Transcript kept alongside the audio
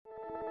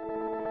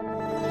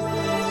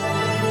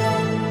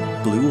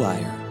Blue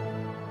Wire.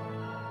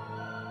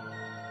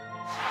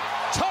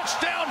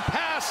 Touchdown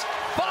pass,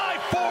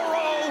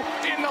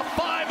 5-4-0 in the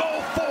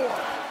 504.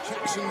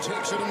 Jackson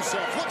takes it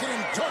himself. Look at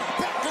him turn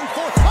back and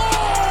forth.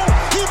 Oh!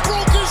 He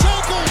broke his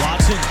ankle.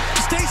 Watson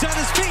stays on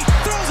his feet,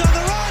 throws on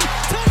the run.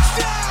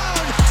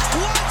 Touchdown!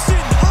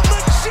 Watson, a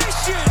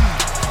magician.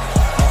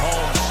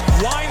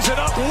 Mahomes winds it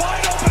up,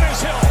 wide open as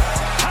Hill.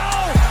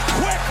 How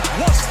quick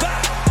was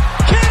that?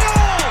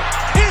 Kittle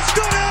is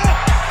gonna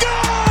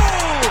go!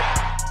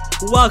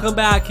 Welcome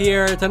back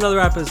here to another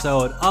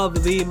episode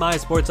of the My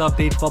Sports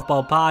Update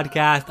Football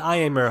Podcast. I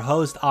am your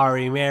host,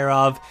 Ari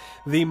Merov.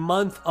 The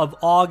month of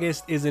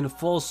August is in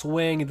full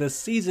swing. The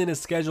season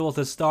is scheduled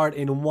to start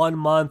in 1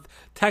 month.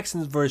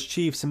 Texans vs.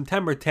 Chiefs,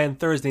 September 10th,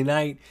 Thursday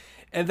night.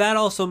 And that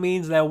also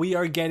means that we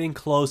are getting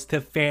close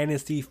to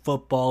fantasy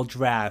football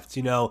drafts.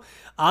 You know,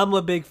 I'm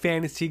a big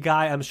fantasy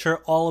guy. I'm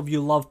sure all of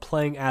you love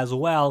playing as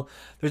well.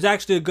 There's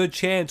actually a good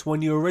chance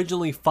when you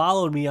originally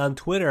followed me on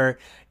Twitter,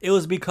 it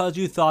was because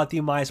you thought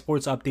the My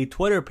Sports Update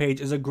Twitter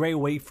page is a great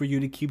way for you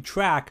to keep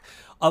track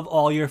of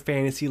all your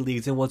fantasy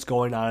leagues and what's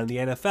going on in the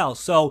NFL.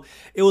 So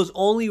it was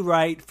only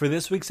right for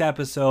this week's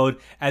episode,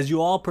 as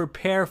you all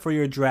prepare for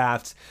your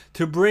drafts,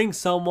 to bring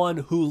someone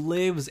who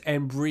lives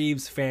and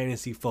breathes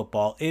fantasy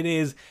football. It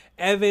is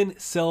Evan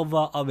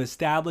Silva of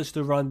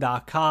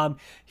EstablishTheRun.com.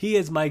 He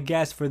is my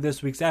guest for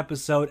this week's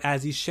episode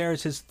as he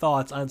shares his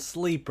thoughts on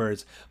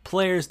sleepers,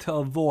 players to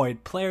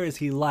avoid, players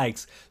he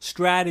likes,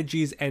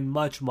 strategies, and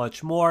much,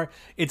 much more.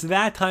 It's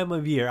that time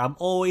of year. I'm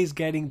always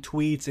getting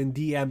tweets and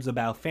DMs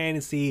about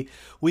fantasy.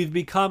 We've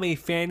become a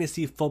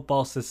fantasy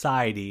football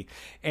society,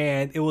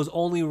 and it was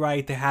only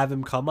right to have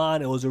him come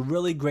on. It was a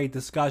really great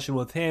discussion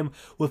with him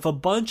with a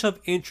bunch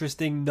of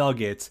interesting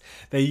nuggets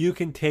that you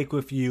can take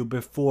with you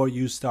before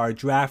you start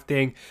drafting.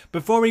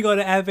 Before we go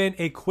to Evan,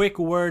 a quick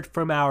word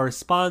from our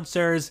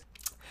sponsors.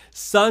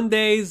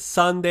 Sundays,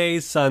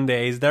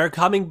 they're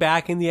coming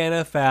back in the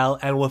NFL,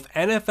 and with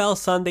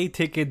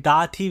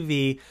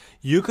NFLSundayTicket.tv,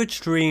 you could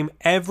stream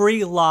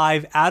every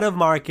live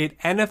out-of-market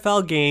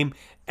NFL game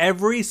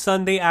every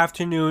Sunday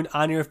afternoon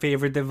on your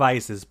favorite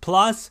devices.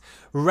 Plus,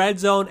 Red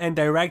Zone and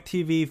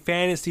DirecTV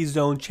Fantasy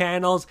Zone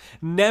channels.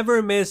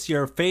 Never miss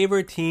your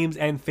favorite teams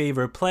and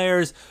favorite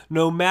players.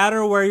 No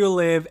matter where you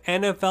live,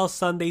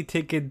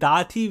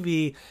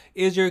 NFLSundayTicket.tv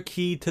is your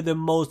key to the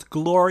most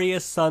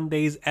glorious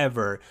Sundays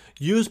ever.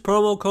 Use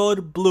promo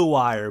code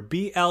BLUEWIRE,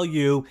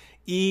 BLUEWIRE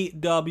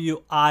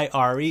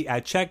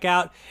at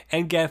checkout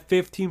and get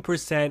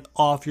 15%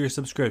 off your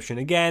subscription.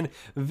 Again,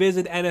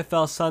 visit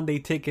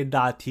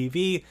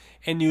NFLSundayTicket.tv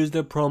and use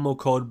the promo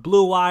code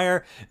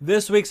BLUEWIRE.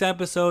 This week's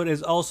episode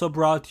is also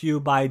brought to you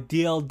by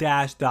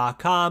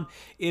DealDash.com.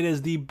 It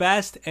is the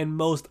best and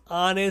most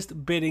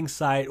honest bidding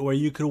site where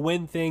you can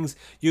win things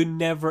you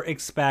never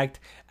expect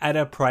at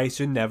a price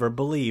you never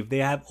believe. They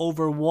have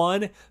over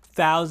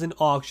 1,000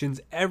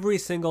 auctions every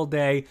single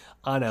day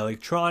on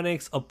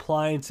electronics,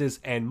 appliances,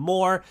 and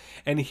more.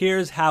 And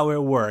here's how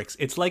it works.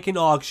 It's like an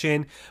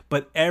auction,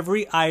 but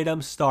every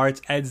item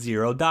starts at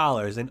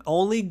 $0 and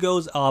only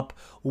goes up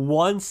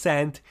 1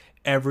 cent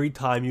every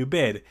time you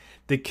bid.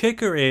 The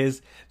kicker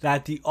is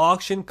that the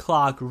auction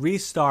clock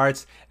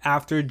restarts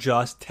after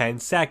just 10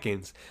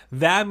 seconds.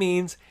 That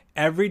means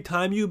every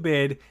time you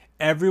bid,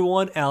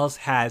 everyone else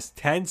has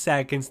 10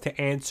 seconds to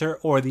answer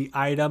or the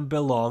item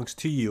belongs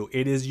to you.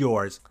 It is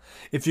yours.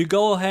 If you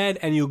go ahead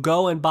and you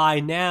go and buy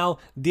now,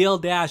 Deal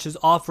Dash is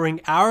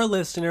offering our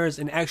listeners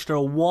an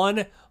extra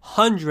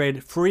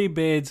 100 free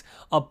bids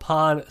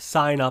upon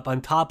sign up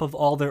on top of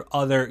all their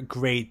other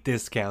great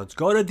discounts.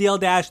 Go to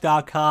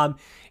DealDash.com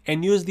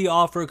and use the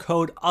offer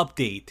code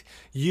UPDATE,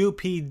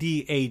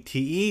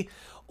 UPDATE,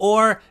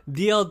 or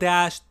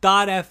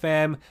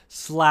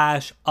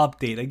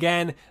deal-fm/update.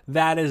 Again,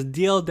 that is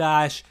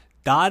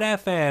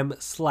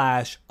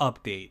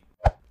deal-fm/update.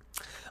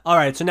 All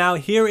right, so now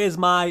here is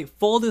my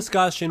full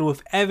discussion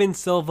with Evan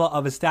Silva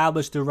of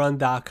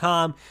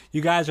EstablishTheRun.com. You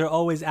guys are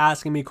always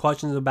asking me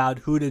questions about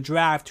who to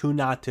draft, who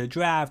not to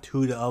draft,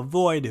 who to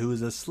avoid,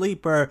 who's a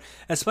sleeper,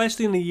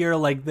 especially in a year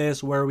like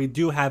this where we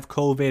do have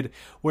COVID,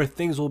 where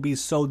things will be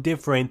so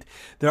different.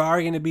 There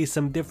are going to be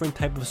some different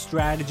type of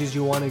strategies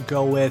you want to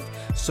go with,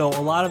 so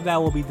a lot of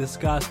that will be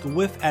discussed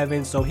with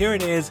Evan. So here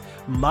it is,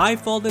 my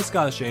full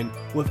discussion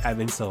with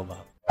Evan Silva.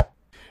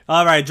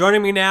 All right,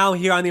 joining me now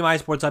here on the My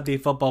Sports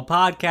Update Football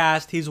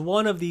Podcast, he's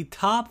one of the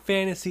top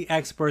fantasy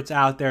experts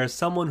out there,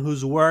 someone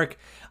whose work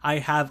I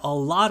have a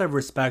lot of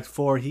respect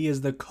for. He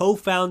is the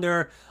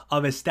co-founder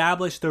of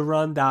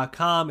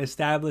EstablishTheRun.com,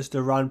 Establish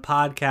the Run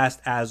podcast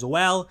as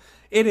well.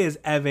 It is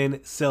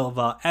Evan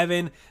Silva.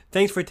 Evan,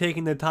 thanks for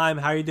taking the time.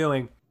 How are you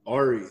doing?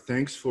 Ari,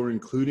 thanks for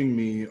including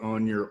me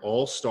on your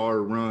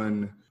all-star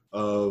run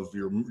of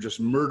your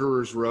just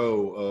murderer's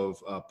row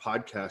of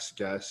podcast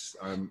guests.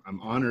 I'm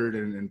honored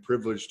and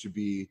privileged to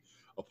be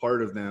a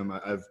part of them.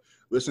 I've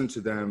listened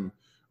to them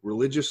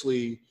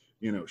religiously,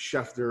 you know,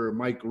 Schefter,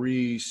 Mike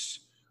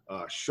Reese,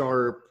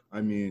 Sharp. I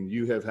mean,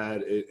 you have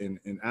had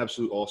an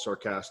absolute all-star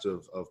cast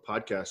of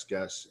podcast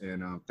guests,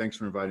 and thanks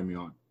for inviting me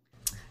on.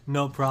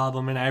 No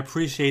problem, and I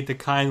appreciate the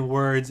kind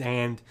words.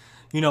 And,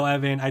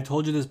 Evan, I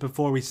told you this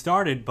before we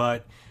started,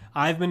 but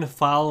I've been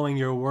following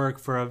your work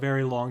for a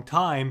very long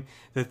time.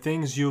 The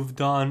things you've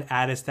done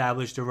at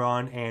Established to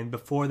Run and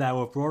before that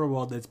with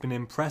Rotoworld, it's been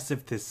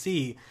impressive to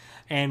see.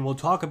 And we'll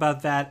talk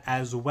about that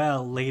as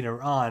well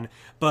later on.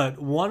 But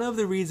one of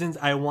the reasons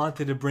I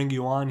wanted to bring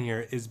you on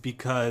here is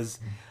because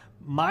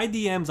my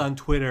DMs on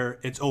Twitter,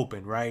 it's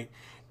open, right?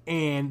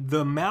 And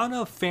the amount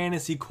of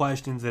fantasy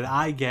questions that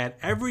I get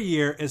every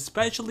year,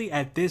 especially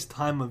at this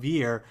time of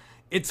year,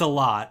 it's a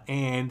lot.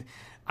 And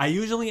I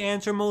usually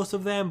answer most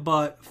of them,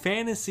 but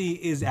fantasy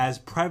is as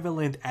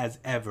prevalent as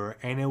ever.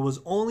 And it was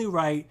only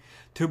right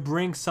to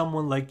bring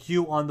someone like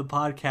you on the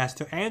podcast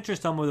to answer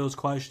some of those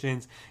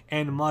questions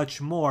and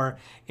much more.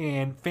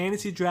 And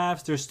fantasy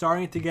drafts, they're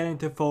starting to get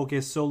into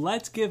focus. So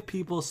let's give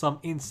people some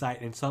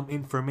insight and some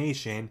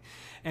information.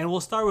 And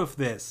we'll start with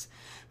this.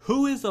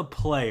 Who is a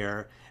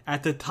player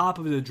at the top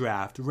of the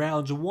draft,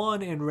 rounds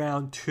 1 and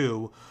round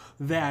 2,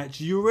 that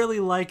you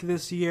really like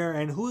this year?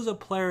 And who's a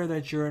player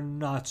that you're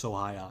not so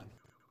high on?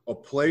 A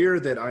player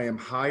that I am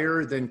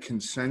higher than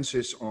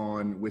consensus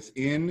on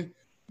within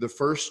the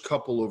first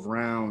couple of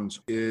rounds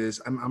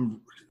is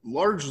I'm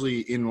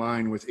largely in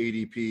line with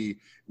ADP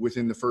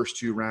within the first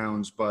 2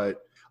 rounds,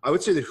 but I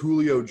would say that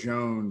Julio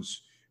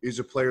Jones is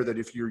a player that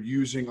if you're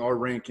using our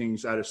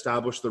rankings at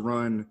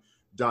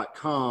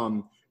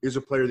establishthерun.com is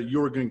a player that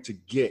you're going to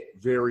get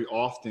very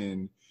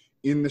often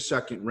in the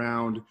second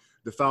round.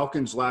 The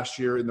Falcons last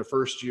year in the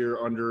first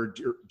year under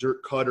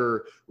Dirk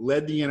Cutter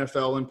led the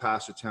NFL in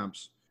pass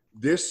attempts.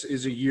 This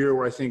is a year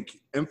where I think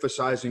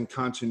emphasizing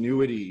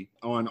continuity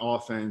on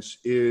offense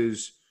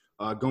is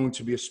going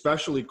to be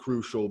especially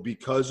crucial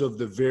because of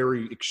the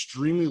very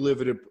extremely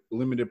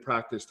limited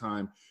practice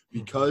time,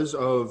 because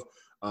of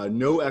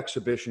no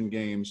exhibition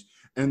games.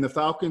 And the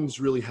Falcons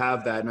really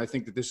have that. And I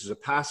think that this is a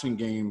passing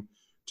game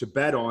to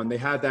bet on. They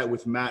had that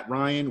with Matt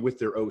Ryan, with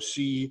their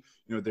OC.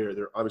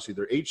 They're obviously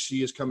their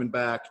HC is coming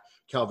back.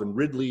 Calvin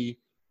Ridley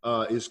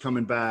is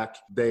coming back.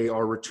 They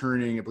are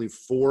returning, I believe,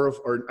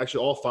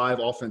 all 5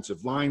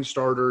 offensive line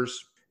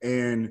starters.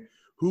 And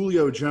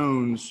Julio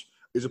Jones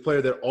is a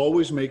player that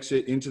always makes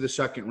it into the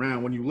second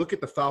round. When you look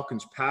at the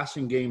Falcons'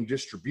 passing game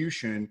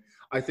distribution,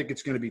 I think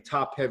it's going to be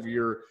top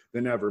heavier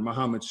than ever.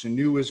 Mohamed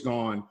Sanu is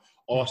gone.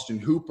 Austin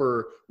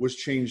Hooper was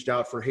changed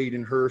out for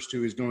Hayden Hurst,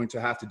 who is going to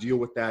have to deal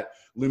with that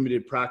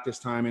limited practice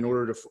time in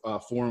order to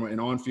form an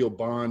on-field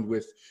bond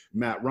with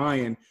Matt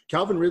Ryan.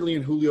 Calvin Ridley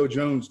and Julio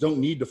Jones don't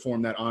need to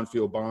form that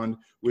on-field bond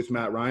with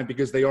Matt Ryan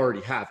because they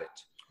already have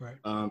it. Right.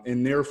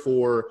 And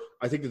therefore,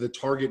 I think that the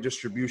target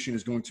distribution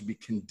is going to be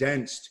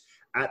condensed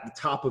at the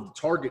top of the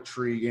target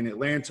tree in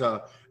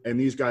Atlanta. And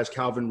these guys,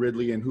 Calvin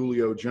Ridley and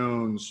Julio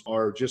Jones,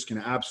 are just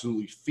going to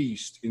absolutely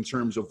feast in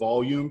terms of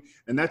volume.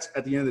 And that's,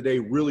 at the end of the day,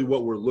 really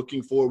what we're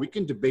looking for. We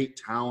can debate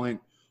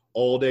talent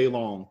all day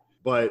long,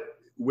 but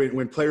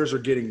when players are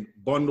getting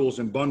bundles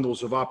and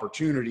bundles of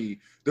opportunity,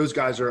 those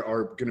guys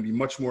are going to be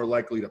much more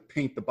likely to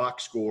paint the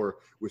box score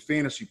with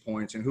fantasy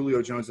points. And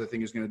Julio Jones, I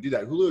think, is going to do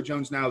that. Julio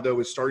Jones now,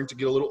 though, is starting to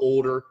get a little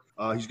older.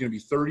 He's going to be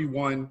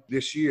 31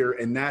 this year,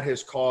 and that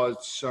has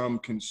caused some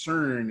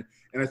concern.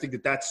 And I think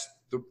that that's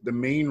the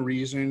main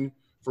reason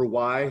for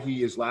why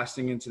he is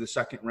lasting into the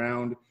second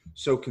round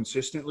so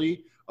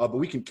consistently. But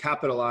we can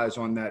capitalize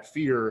on that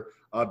fear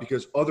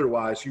because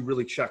otherwise he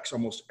really checks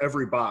almost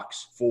every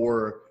box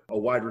for a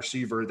wide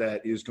receiver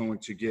that is going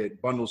to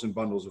get bundles and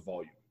bundles of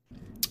volume.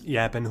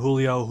 Yep, and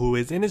Julio, who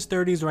is in his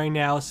 30s right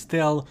now,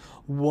 still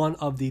one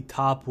of the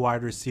top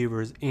wide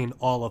receivers in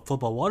all of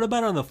football. What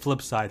about on the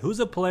flip side? Who's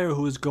a player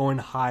who is going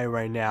high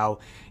right now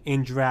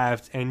in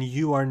drafts and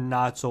you are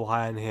not so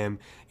high on him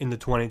in the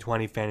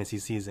 2020 fantasy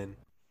season?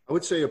 I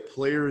would say a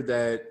player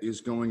that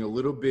is going a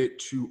little bit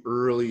too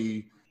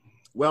early.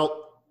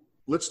 Well,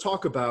 let's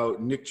talk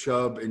about Nick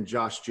Chubb and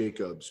Josh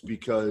Jacobs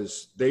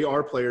because they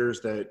are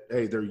players that,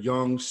 hey, they're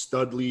young,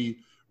 studly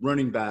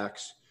running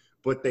backs,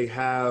 but they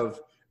have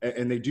 –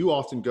 and they do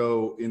often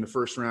go in the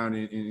first round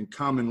in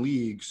common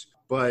leagues,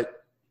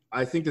 but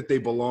I think that they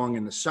belong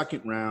in the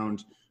second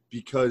round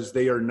because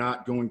they are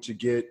not going to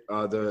get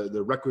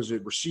the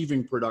requisite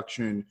receiving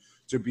production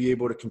to be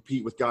able to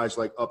compete with guys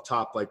like up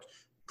top, like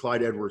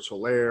Clyde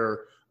Edwards-Helaire,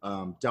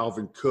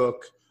 Dalvin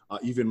Cook,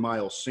 even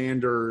Miles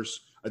Sanders.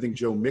 I think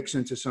Joe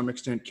Mixon to some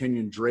extent,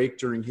 Kenyon Drake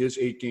during his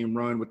 8-game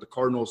run with the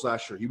Cardinals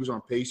last year. He was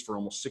on pace for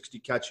almost 60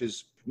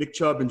 catches. Nick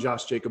Chubb and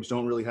Josh Jacobs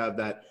don't really have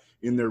that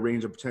in their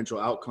range of potential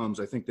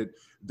outcomes. I think that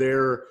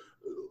their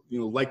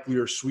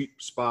likelier sweet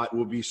spot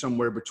will be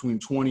somewhere between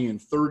 20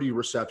 and 30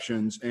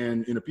 receptions.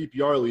 And in a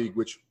PPR league,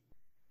 which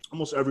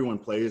almost everyone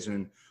plays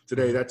in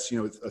today, that's a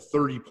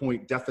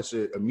 30-point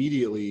deficit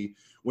immediately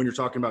when you're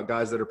talking about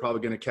guys that are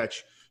probably going to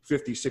catch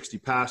 50, 60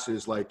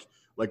 passes like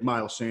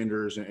Miles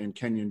Sanders and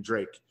Kenyon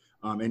Drake,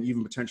 and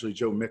even potentially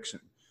Joe Mixon.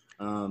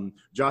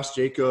 Josh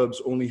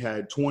Jacobs only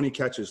had 20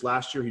 catches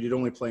last year. He did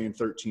only play in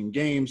 13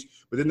 games,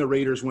 but then the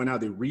Raiders went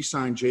out. They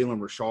re-signed Jalen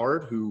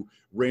Richard, who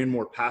ran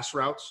more pass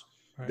routes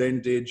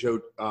than did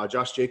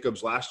Josh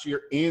Jacobs last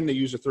year, and they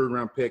used a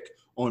third-round pick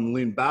on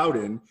Lynn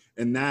Bowden,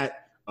 and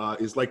that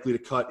is likely to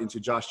cut into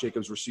Josh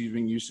Jacobs'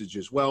 receiving usage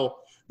as well.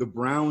 The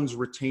Browns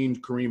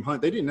retained Kareem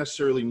Hunt. They didn't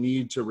necessarily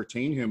need to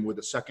retain him with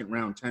a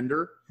second-round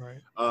tender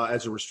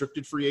as a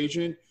restricted free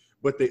agent,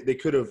 but they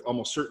could have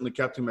almost certainly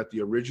kept him at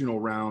the original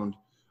round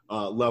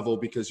level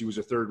because he was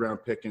a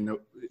third-round pick, and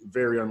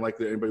very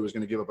unlikely that anybody was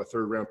going to give up a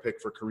third-round pick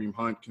for Kareem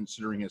Hunt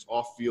considering his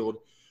off-field.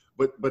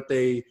 But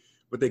they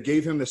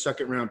gave him the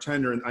second-round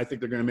tender, and I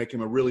think they're going to make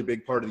him a really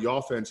big part of the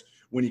offense.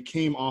 When he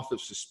came off of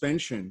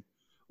suspension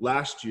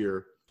last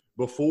year,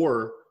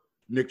 before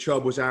Nick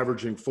Chubb was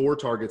averaging 4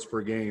 targets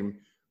per game,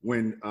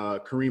 when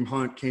Kareem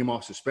Hunt came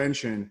off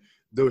suspension,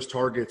 those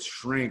targets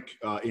shrank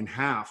in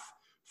half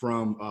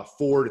from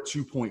 4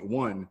 to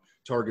 2.1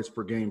 targets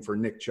per game for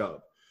Nick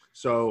Chubb.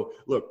 So,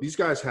 look, these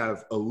guys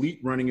have elite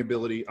running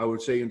ability. I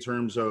would say in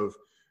terms of,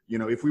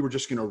 if we were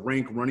just going to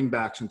rank running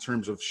backs in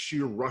terms of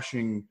sheer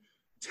rushing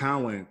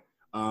talent,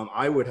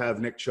 I would have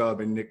Nick Chubb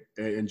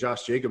and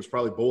Josh Jacobs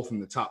probably both in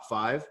the top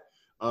 5.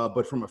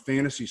 But from a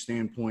fantasy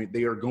standpoint,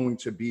 they are going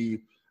to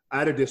be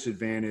at a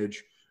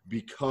disadvantage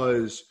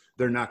because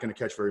they're not going to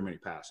catch very many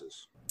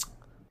passes.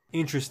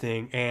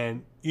 Interesting.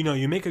 And,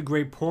 you make a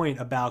great point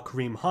about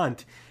Kareem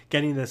Hunt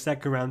getting the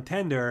second round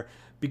tender,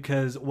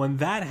 because when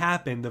that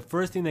happened, the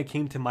first thing that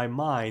came to my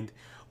mind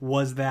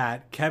was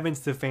that Kevin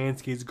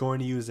Stefanski is going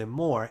to use him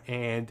more.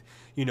 And,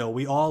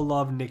 we all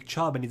love Nick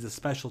Chubb and he's a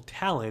special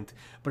talent,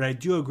 but I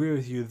do agree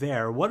with you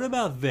there. What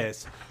about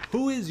this?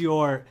 Who is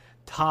your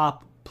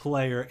top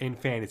player in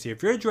fantasy?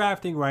 If you're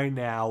drafting right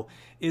now,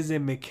 is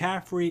it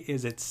McCaffrey?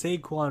 Is it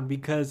Saquon?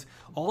 Because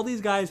all these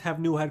guys have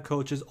new head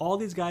coaches. All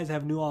these guys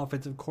have new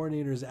offensive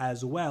coordinators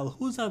as well.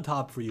 Who's on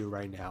top for you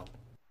right now?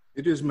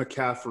 It is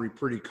McCaffrey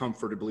pretty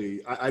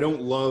comfortably. I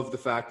don't love the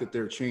fact that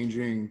they're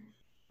changing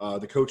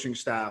the coaching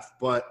staff,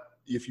 but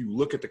if you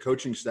look at the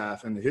coaching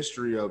staff and the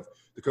history of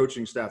the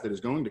coaching staff that is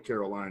going to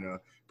Carolina,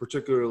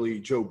 particularly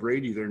Joe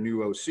Brady, their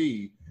new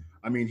OC,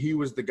 I mean, he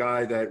was the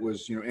guy that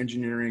was,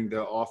 engineering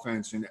the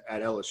offense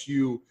at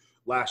LSU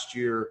last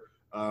year,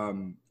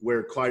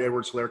 where Clyde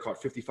Edwards-Helaire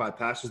caught 55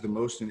 passes, the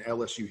most in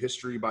LSU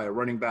history by a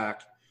running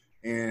back.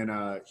 And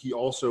he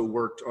also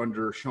worked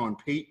under Sean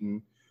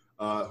Payton,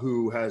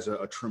 who has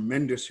a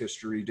tremendous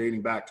history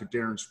dating back to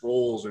Darren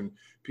Sproles and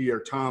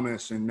Pierre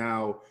Thomas and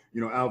now,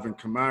 Alvin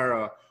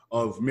Kamara,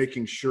 of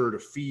making sure to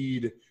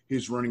feed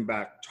his running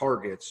back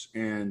targets.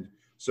 And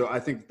so I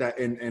think that,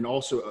 and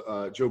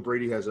also Joe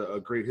Brady has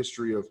a great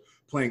history of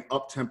playing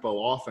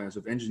up-tempo offense,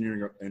 of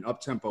engineering an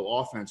up-tempo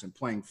offense and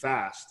playing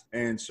fast.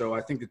 And so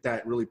I think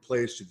that really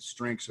plays to the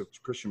strengths of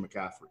Christian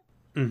McCaffrey.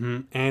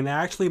 Mm-hmm. And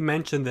I actually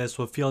mentioned this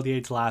with Field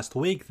Yates last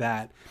week,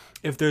 that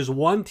if there's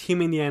one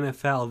team in the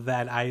NFL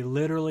that I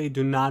literally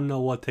do not know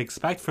what to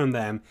expect from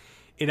them,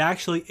 it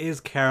actually is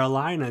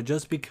Carolina,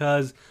 just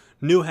because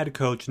new head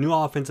coach, new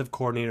offensive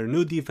coordinator,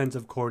 new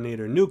defensive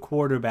coordinator, new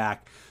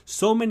quarterback,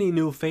 so many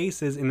new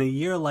faces in a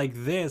year like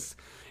this.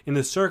 In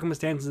the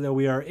circumstances that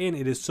we are in,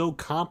 it is so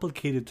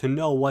complicated to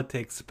know what to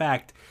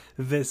expect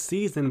this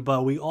season,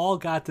 but we all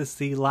got to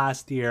see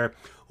last year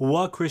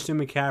what Christian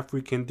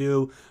McCaffrey can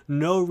do.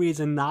 No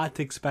reason not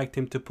to expect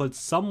him to put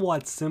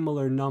somewhat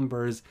similar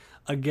numbers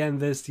again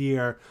this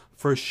year.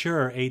 For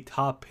sure, a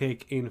top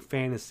pick in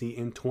fantasy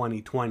in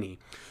 2020.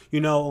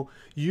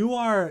 You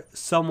are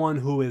someone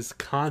who is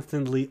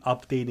constantly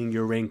updating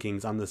your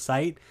rankings on the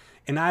site,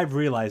 and I've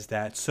realized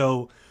that.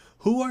 So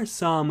who are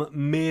some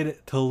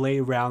mid to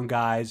late round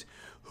guys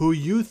who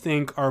you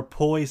think are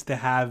poised to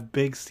have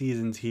big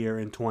seasons here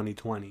in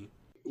 2020?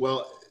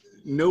 Well,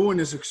 no one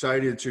is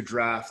excited to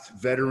draft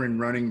veteran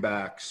running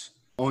backs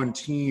on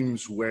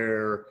teams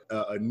where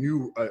a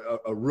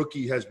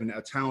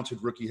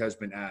talented rookie has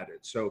been added.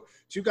 So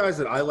 2 guys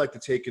that I like to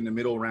take in the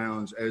middle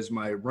rounds as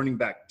my running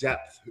back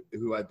depth,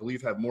 who I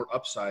believe have more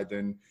upside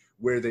than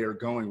where they are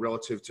going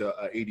relative to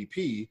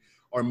ADP,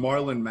 are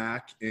Marlon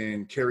Mack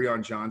and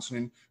Kerryon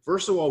Johnson.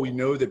 First of all, we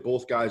know that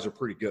both guys are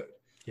pretty good.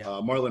 Yeah.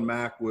 Marlon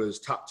Mack was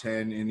top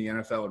 10 in the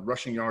NFL in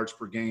rushing yards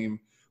per game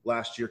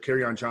last year.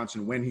 Kerryon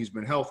Johnson, when he's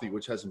been healthy,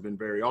 which hasn't been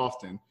very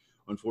often,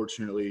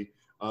 unfortunately,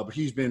 but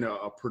he's been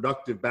a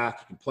productive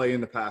back. He can play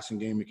in the passing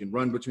game. He can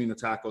run between the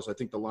tackles. I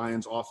think the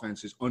Lions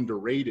offense is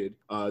underrated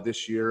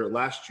this year.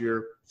 Last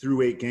year,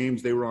 through 8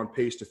 games, they were on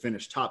pace to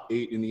finish top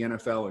 8 in the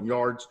NFL in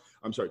yards.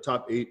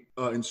 Top 8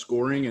 in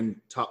scoring and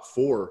top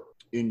 4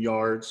 in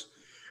yards.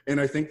 And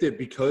I think that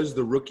because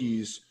the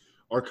rookies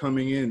are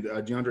coming in,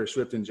 DeAndre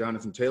Swift and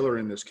Jonathan Taylor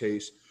in this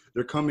case,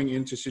 they're coming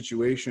into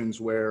situations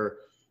where,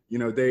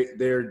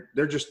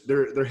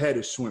 their head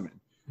is swimming,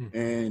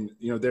 and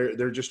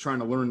they're just trying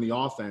to learn the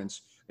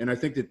offense. And I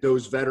think that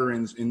those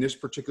veterans in this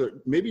particular,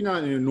 maybe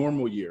not in a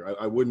normal year,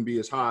 I wouldn't be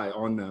as high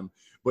on them,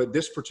 but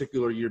this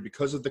particular year,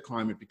 because of the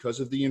climate, because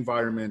of the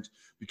environment,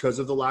 because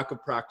of the lack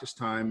of practice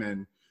time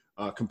and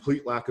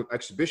complete lack of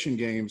exhibition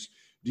games,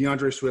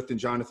 DeAndre Swift and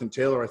Jonathan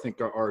Taylor, I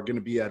think, are going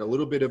to be at a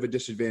little bit of a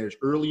disadvantage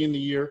early in the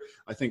year.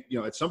 I think,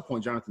 at some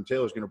point, Jonathan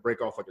Taylor is going to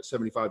break off like a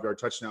 75-yard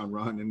touchdown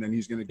run, and then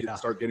he's going to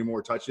start getting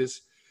more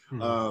touches.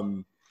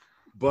 Mm-hmm.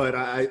 But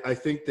I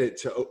think that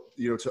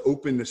to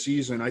open the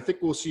season, I think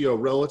we'll see a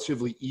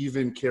relatively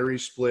even carry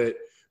split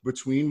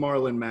between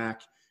Marlon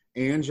Mack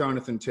and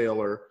Jonathan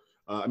Taylor.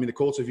 The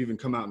Colts have even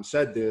come out and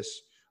said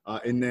this.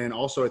 And then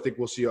also I think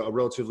we'll see a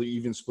relatively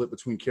even split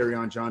between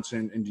Kerryon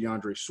Johnson and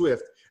DeAndre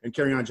Swift. And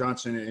Kerryon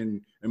Johnson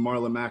and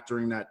Marlon Mack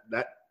during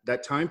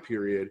that time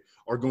period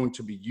are going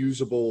to be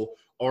usable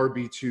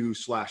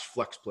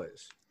RB2/flex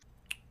plays.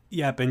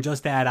 Yep, and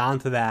just to add on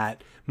to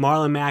that,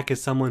 Marlon Mack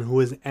is someone who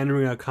is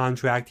entering a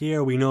contract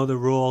year. We know the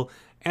rule.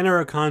 Enter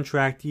a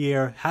contract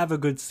year, have a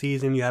good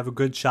season, you have a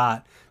good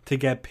shot to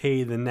get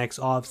paid the next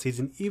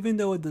offseason, even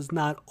though it does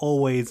not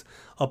always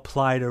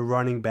apply to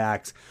running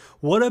backs.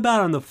 What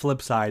about on the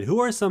flip side? Who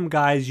are some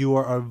guys you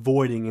are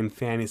avoiding in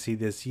fantasy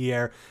this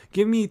year?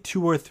 Give me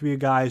 2 or 3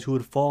 guys who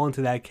would fall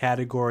into that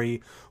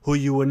category who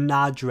you would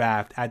not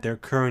draft at their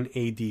current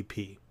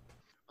ADP.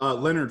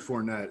 Leonard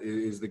Fournette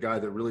is the guy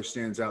that really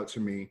stands out to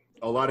me.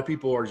 A lot of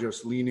people are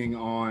just leaning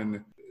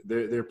on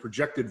their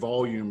projected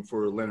volume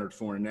for Leonard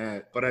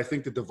Fournette, but I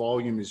think that the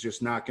volume is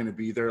just not going to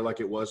be there like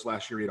it was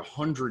last year. He had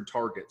 100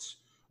 targets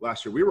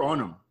last year. We were on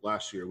him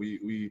last year.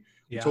 We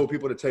told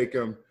people to take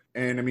him,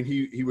 and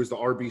he was the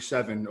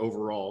RB7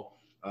 overall,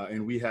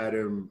 and we had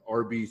him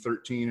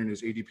RB13, and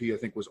his ADP I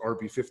think was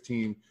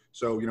RB15.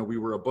 So we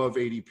were above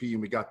ADP,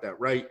 and we got that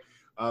right.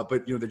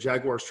 But the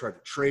Jaguars tried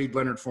to trade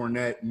Leonard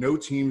Fournette. No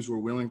teams were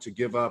willing to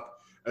give up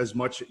as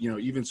much,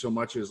 even so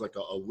much as like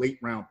a late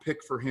round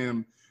pick for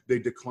him. They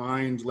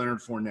declined Leonard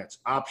Fournette's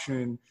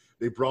option.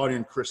 They brought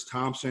in Chris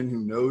Thompson, who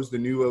knows the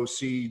new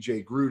OC,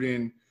 Jay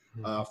Gruden,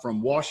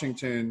 from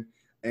Washington,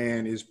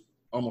 and is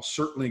almost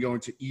certainly going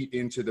to eat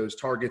into those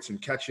targets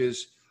and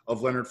catches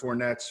of Leonard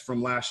Fournette's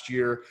from last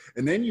year.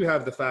 And then you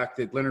have the fact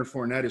that Leonard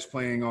Fournette is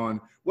playing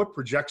on what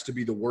projects to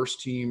be the worst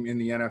team in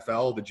the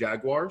NFL, the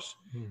Jaguars.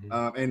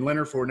 And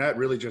Leonard Fournette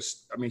really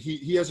just,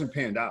 he hasn't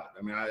panned out.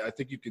 I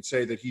think you could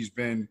say that he's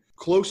been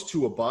close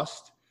to a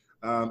bust.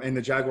 And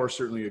the Jaguars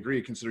certainly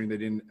agree, considering they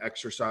didn't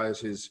exercise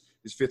his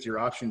 5th-year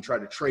option, try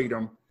to trade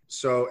him.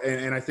 So,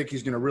 and I think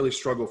he's going to really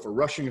struggle for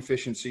rushing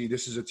efficiency.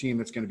 This is a team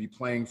that's going to be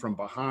playing from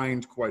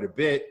behind quite a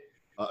bit.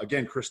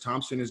 Again, Chris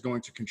Thompson is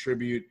going to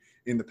contribute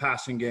in the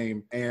passing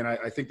game. And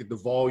I think that the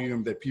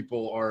volume that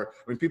people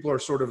are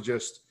sort of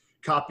just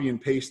copy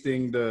and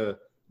pasting the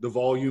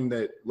volume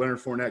that Leonard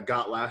Fournette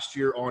got last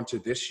year onto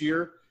this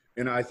year.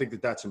 And I think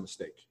that that's a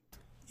mistake.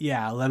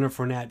 Yeah, Leonard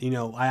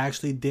Fournette, I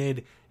actually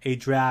did a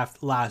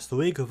draft last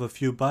week of a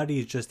few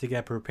buddies just to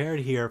get prepared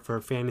here for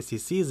fantasy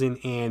season,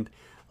 and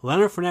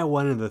Leonard Fournette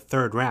went in the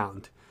 3rd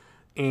round.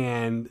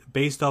 And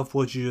based off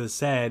what you just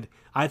said,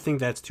 I think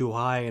that's too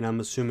high, and I'm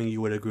assuming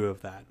you would agree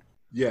with that.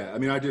 Yeah,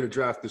 I did a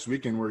draft this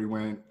weekend where he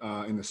went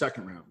in the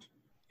 2nd round.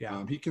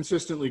 Yeah, he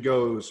consistently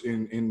goes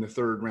in the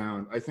 3rd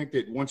round. I think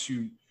that once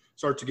you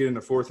start to get in the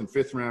 4th and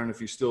 5th round, if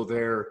he's still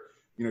there,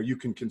 you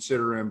can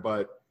consider him,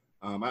 but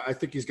I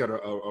think he's got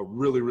a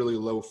really, really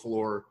low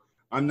floor.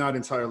 I'm not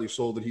entirely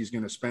sold that he's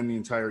going to spend the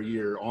entire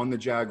year on the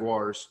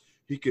Jaguars.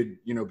 He could,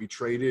 be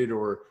traded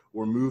or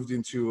moved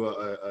into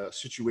a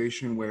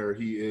situation where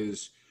he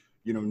is,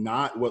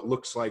 not what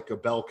looks like a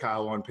bell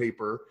cow on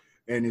paper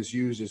and is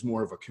used as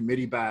more of a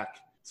committee back.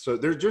 So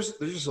there's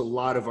just a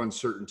lot of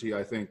uncertainty,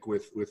 I think,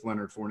 with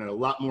Leonard Fournette, a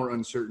lot more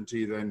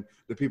uncertainty than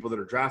the people that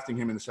are drafting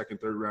him in the 2nd,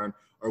 3rd round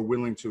are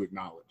willing to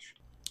acknowledge.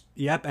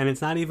 Yep, and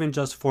it's not even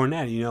just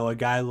Fournette. A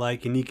guy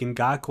like Yannick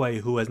Ngakoue,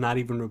 who has not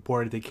even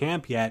reported to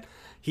camp yet,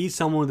 he's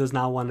someone who does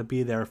not want to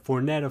be there.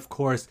 Fournette, of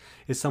course,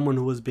 is someone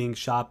who was being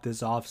shopped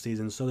this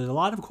offseason. So there's a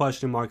lot of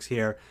question marks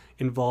here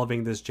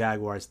involving this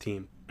Jaguars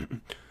team.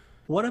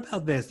 What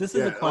about this? This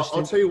is a question.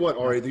 I'll tell you what,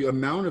 Ari, the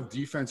amount of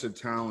defensive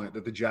talent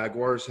that the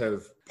Jaguars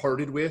have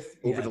parted with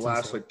over the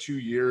last 2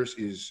 years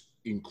is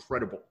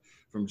incredible.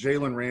 From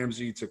Jalen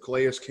Ramsey to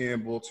Calais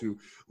Campbell to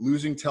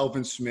losing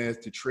Telvin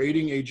Smith to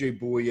trading A.J.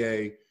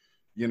 Bouye,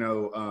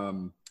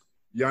 Yannick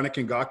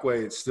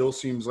Ngakoue, it still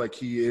seems like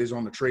he is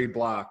on the trade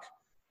block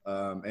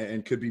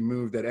and could be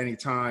moved at any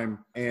time.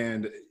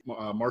 And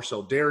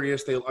Marcel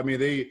Darius,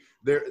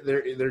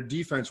 their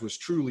defense was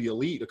truly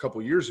elite a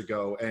couple years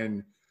ago,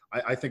 and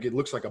I think it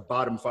looks like a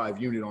bottom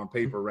 5 unit on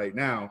paper right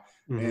now.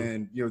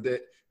 And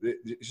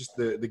just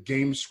the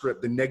game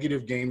script, the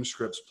negative game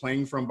scripts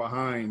playing from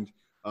behind,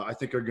 I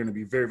think are going to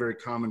be very, very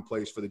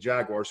commonplace for the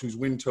Jaguars, whose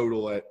win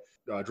total at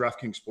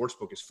DraftKings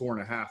Sportsbook is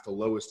 4.5, the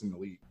lowest in the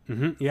league.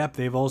 Yep,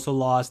 they've also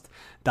lost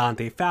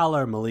Dante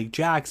Fowler, Malik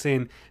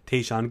Jackson,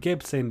 Tayshaun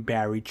Gibson,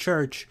 Barry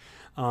Church.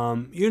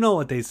 You know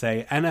what they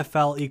say,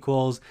 NFL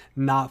equals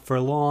not for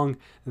long.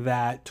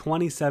 That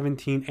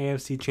 2017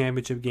 AFC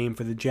Championship game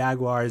for the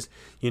Jaguars,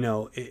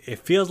 it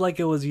feels like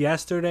it was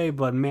yesterday,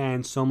 but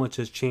man, so much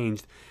has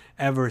changed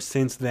ever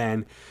since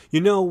then.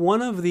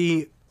 One of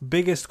the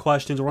biggest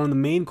questions, or one of the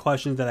main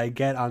questions that I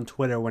get on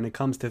Twitter when it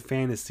comes to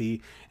fantasy,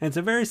 and it's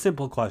a very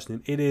simple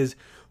question. It is,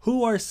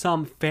 who are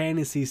some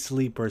fantasy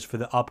sleepers for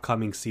the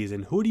upcoming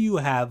season? Who do you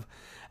have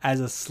as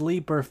a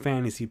sleeper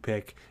fantasy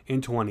pick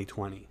in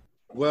 2020?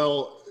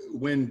 Well,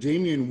 when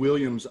Damian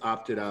Williams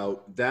opted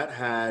out, that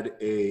had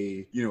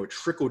a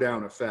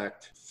trickle-down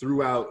effect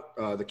throughout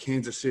the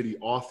Kansas City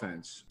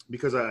offense,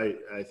 because I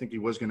think he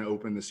was going to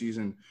open the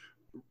season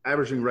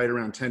averaging right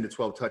around 10 to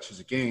 12 touches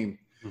a game.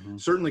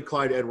 Certainly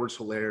Clyde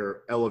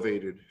Edwards-Helaire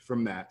elevated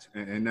from that,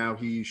 and now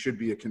he should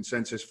be a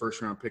consensus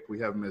first-round pick. We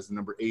have him as the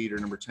number 8 or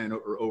number 10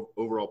 or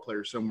overall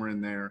player, somewhere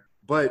in there.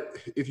 But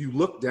if you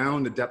look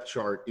down the depth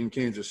chart in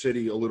Kansas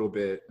City a little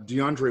bit,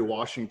 DeAndre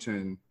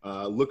Washington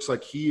looks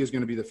like he is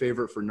going to be the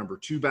favorite for number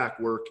 2 back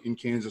work in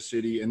Kansas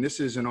City. And this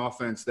is an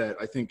offense that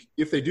I think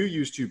if they do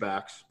use 2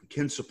 backs,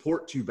 can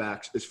support 2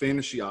 backs as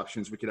fantasy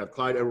options. We could have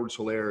Clyde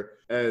Edwards-Helaire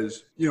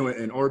as,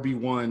 an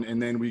RB1,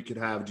 and then we could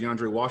have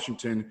DeAndre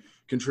Washington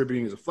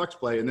contributing as a flex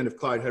play. And then if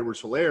Clyde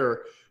Edwards-Helaire,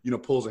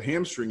 pulls a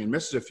hamstring and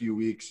misses a few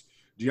weeks,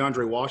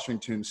 DeAndre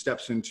Washington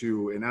steps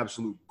into an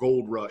absolute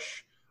gold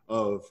rush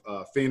of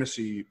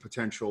fantasy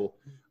potential.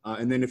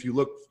 And then if you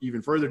look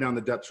even further down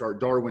the depth chart,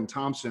 Darwin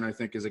Thompson, I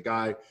think, is a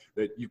guy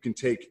that you can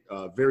take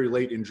very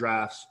late in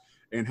drafts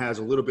and has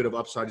a little bit of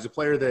upside. He's a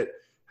player that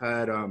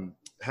had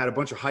a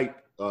bunch of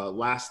hype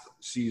last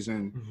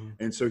season,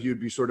 and so he would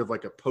be sort of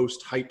like a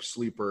post-hype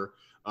sleeper.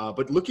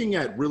 But looking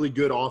at really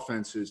good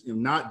offenses,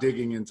 not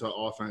digging into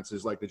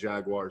offenses like the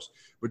Jaguars,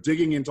 but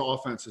digging into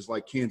offenses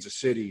like Kansas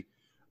City,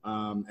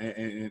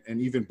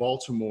 and even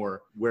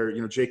Baltimore,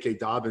 where J.K.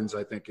 Dobbins,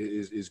 I think,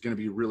 is going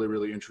to be really,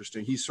 really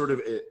interesting. He's sort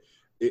of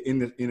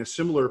in a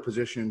similar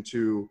position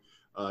to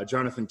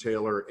Jonathan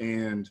Taylor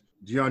and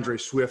DeAndre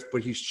Swift,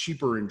 but he's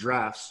cheaper in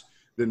drafts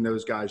than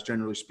those guys,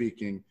 generally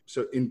speaking.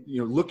 So in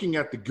looking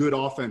at the good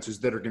offenses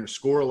that are going to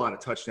score a lot of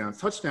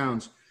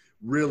touchdowns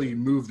really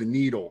move the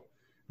needle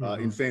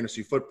in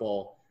fantasy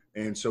football.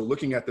 And so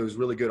looking at those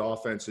really good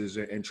offenses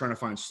and trying to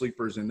find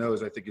sleepers in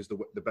those, I think, is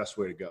the best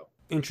way to go.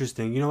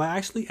 Interesting. I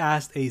actually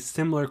asked a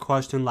similar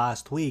question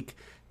last week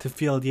to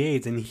Field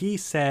Yates, and he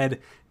said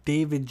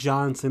David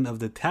Johnson of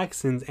the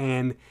Texans,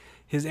 and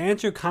his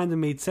answer kind of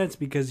made sense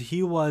because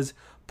he was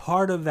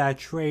part of that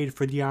trade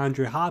for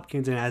DeAndre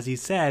Hopkins, and as he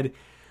said,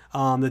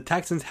 the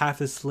Texans have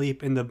to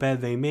sleep in the bed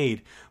they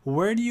made.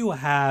 Where do you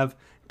have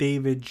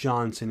David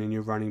Johnson in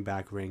your running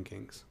back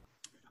rankings?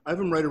 I have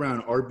him right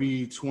around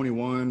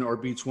RB21,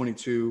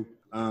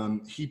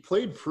 RB22. He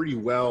played pretty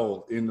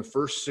well in the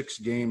first 6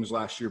 games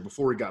last year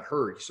before he got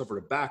hurt. He suffered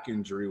a back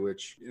injury,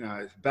 which,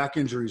 back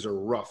injuries are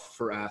rough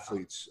for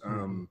athletes.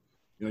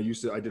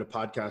 I did a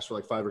podcast for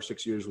like 5 or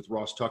 6 years with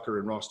Ross Tucker,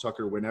 and Ross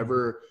Tucker,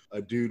 whenever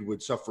a dude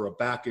would suffer a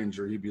back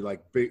injury, he'd be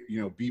like,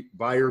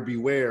 buyer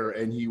beware.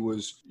 And he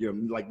was,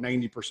 like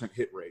 90%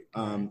 hit rate.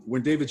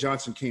 When David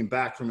Johnson came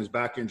back from his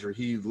back injury,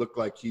 he looked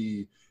like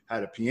he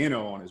had a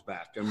piano on his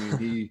back. I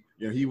mean,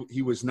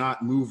 he was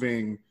not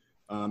moving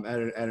at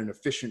an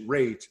efficient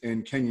rate,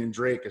 and Kenyon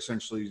Drake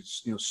essentially,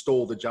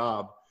 stole the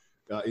job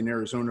in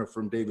Arizona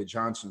from David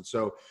Johnson.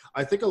 So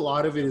I think a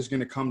lot of it is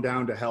going to come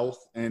down to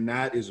health, and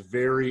that is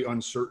very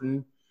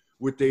uncertain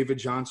with David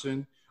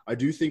Johnson. I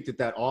do think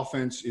that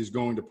offense is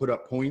going to put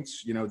up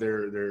points.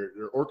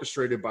 They're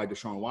orchestrated by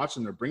Deshaun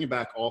Watson. They're bringing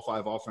back all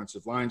 5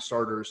 offensive line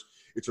starters.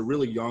 It's a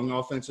really young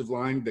offensive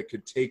line that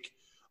could take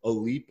a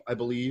leap, I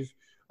believe,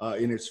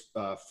 in its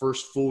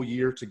first full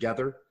year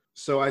together.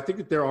 So I think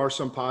that there are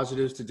some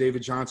positives to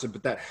David Johnson,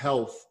 but that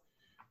health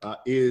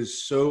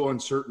is so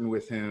uncertain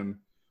with him.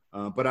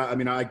 But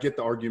I get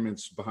the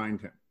arguments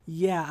behind him.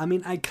 Yeah,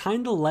 I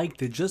kind of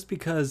liked it just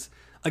because,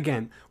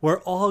 again, we're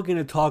all going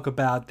to talk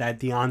about that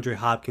DeAndre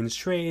Hopkins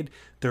trade,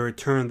 the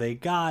return they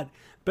got.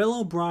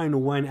 Bill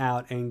O'Brien went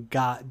out and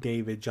got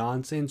David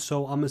Johnson,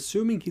 so I'm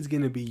assuming he's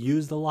going to be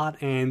used a lot.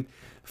 And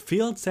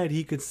Field said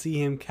he could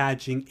see him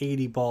catching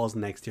 80 balls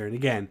next year. And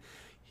again,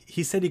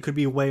 he said he could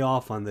be way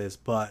off on this,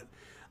 but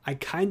I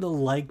kind of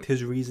liked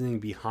his reasoning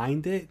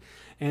behind it.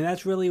 And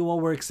that's really what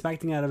we're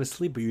expecting out of a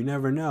sleeper. You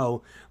never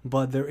know,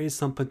 but there is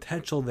some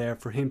potential there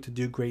for him to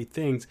do great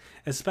things,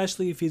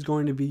 especially if he's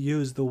going to be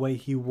used the way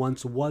he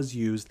once was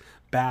used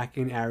back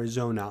in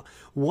Arizona.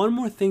 One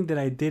more thing that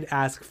I did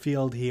ask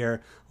Field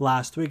here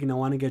last week, and I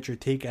want to get your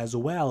take as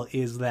well,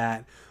 is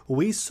that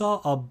we saw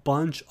a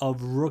bunch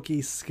of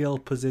rookie skill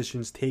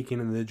positions taken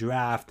in the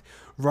draft,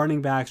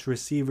 running backs,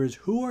 receivers.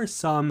 Who are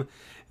some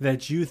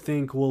that you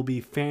think will be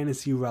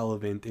fantasy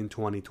relevant in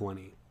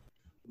 2020?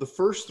 The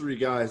first 3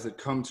 guys that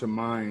come to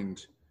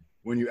mind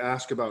when you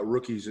ask about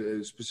rookies,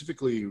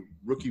 specifically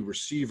rookie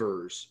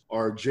receivers,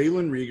 are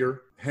Jalen Reagor,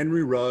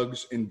 Henry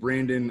Ruggs, and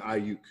Brandon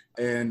Ayuk.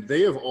 And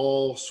they have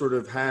all sort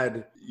of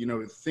had,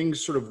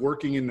 things sort of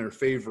working in their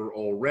favor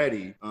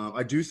already.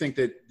 I do think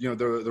that,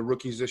 the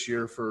rookies this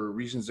year, for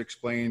reasons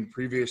explained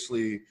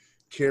previously,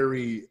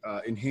 carry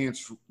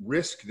enhanced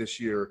risk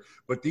this year.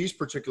 But these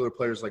particular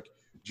players like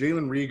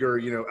Jalen Reagor,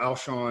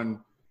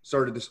 Alshon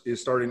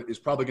is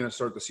probably going to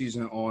start the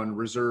season on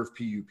reserve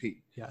PUP.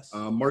 Yes.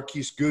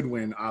 Marquise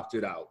Goodwin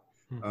opted out.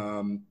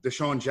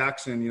 Deshaun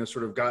Jackson,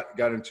 sort of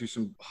got into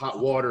some hot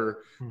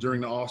water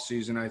during the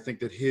offseason. I think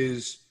that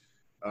his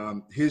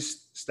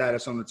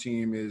status on the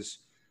team is,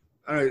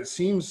 it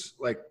seems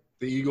like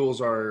the Eagles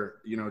are,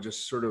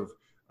 just sort of,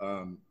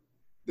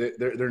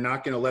 they're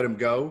not going to let him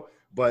go,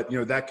 but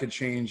that could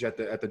change at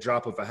the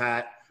drop of a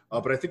hat.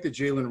 But I think that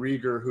Jalen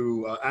Reagor,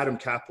 who Adam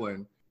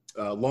Kaplan,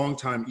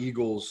 longtime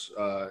Eagles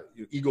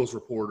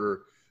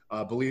reporter,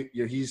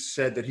 He's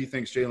said that he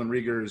thinks Jalen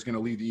Reagor is going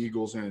to lead the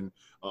Eagles in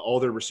all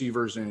their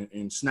receivers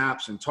in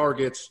snaps and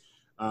targets.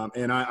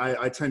 And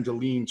I tend to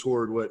lean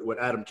toward what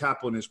Adam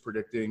Kaplan is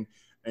predicting.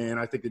 And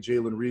I think that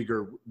Jalen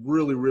Reagor,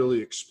 really,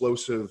 really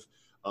explosive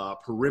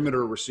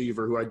perimeter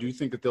receiver, who I do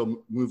think that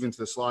they'll move into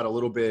the slot a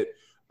little bit,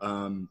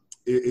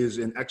 is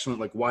an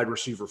excellent wide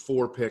receiver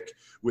 4 pick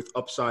with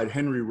upside.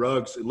 Henry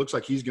Ruggs, it looks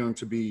like he's going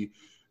to be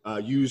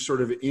used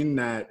sort of in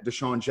that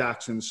Deshaun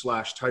Jackson /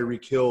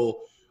 Tyreek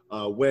Hill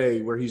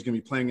way, where he's going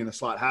to be playing in the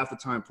slot half the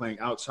time, playing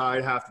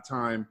outside half the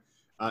time.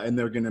 And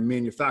they're going to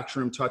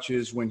manufacture him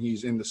touches when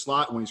he's in the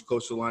slot, when he's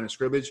close to the line of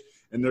scrimmage,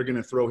 and they're going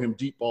to throw him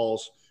deep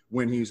balls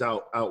when he's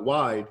out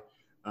wide.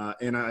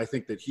 And I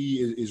think that he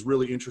is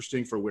really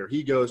interesting for where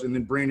he goes. And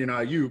then Brandon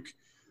Ayuk,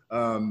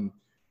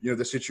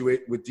 the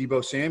situation with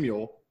Deebo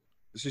Samuel.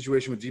 The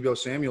situation with Deebo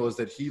Samuel is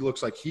that he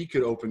looks like he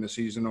could open the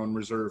season on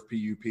reserve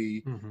PUP.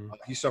 Mm-hmm.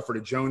 He suffered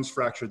a Jones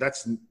fracture.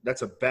 That's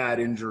a bad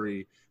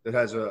injury that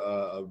has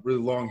a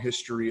really long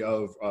history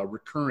of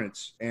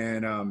recurrence.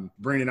 And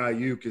Brandon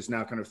Ayuk is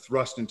now kind of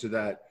thrust into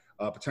that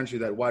potentially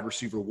that wide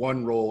receiver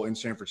 1 role in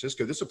San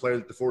Francisco. This is a player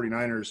that the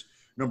 49ers,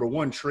 number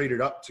 1,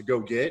 traded up to go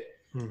get.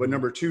 Mm-hmm. But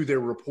number 2,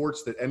 there were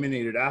reports that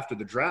emanated after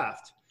the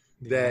draft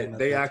that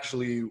they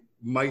actually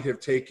might have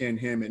taken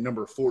him at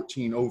number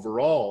 14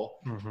 overall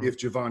if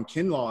Javon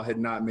Kinlaw had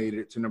not made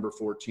it to number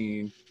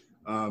 14.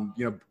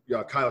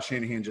 Kyle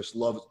Shanahan just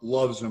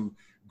loves him.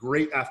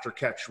 Great after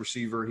catch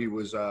receiver. He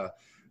was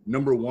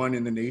number 1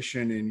 in the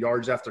nation in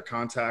yards after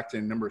contact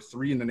and number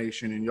 3 in the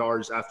nation in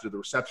yards after the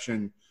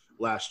reception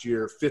last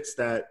year. Fits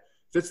that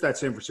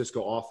San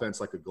Francisco offense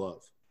like a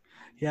glove.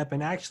 Yep,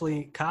 and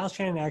actually, Kyle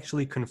Shanahan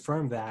actually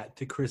confirmed that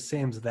to Chris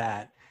Sims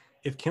that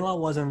if Kinlaw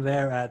wasn't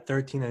there at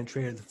 13 and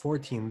traded to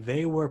 14,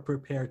 they were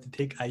prepared to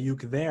take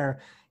Ayuk there.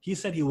 He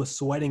said he was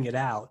sweating it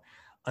out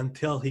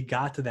until he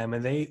got to them,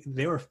 and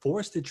they were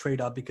forced to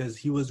trade up because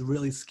he was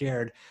really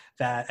scared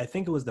that I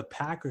think it was the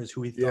Packers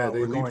who he thought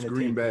were going to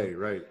Green Bay,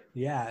 right?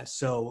 Yeah,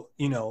 so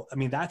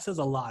that says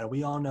a lot.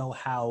 We all know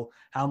how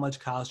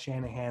much Kyle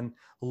Shanahan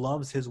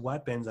loves his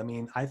weapons. I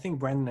mean, I think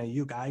Brandon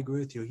Ayuk, I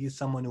agree with you. He's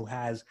someone who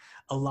has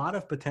a lot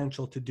of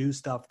potential to do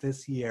stuff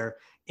this year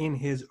in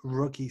his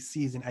rookie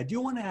season. I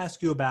do want to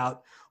ask you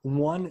about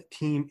one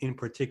team in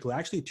particular,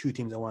 actually 2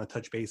 teams I want to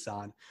touch base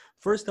on.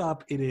 First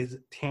up, it is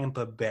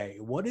Tampa Bay.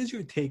 What is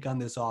your take on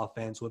this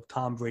offense with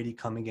Tom Brady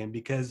coming in?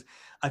 Because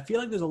I feel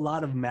like there's a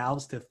lot of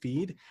mouths to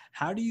feed.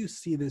 How do you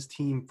see this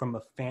team from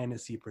a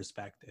fantasy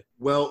perspective?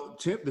 Well,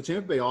 the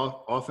Tampa Bay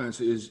offense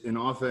is an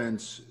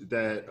offense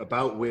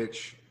about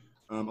which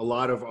a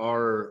lot of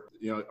our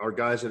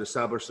guys that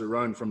established the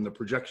run, from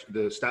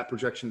the stat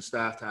projection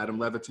staff to Adam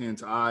Levitan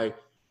to I,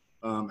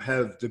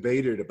 have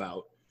debated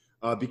about.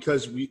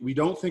 Because we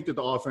don't think that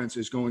the offense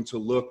is going to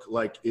look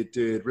like it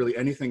did, really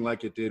anything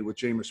like it did with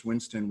Jameis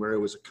Winston, where it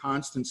was a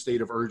constant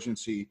state of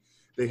urgency.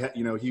 They had,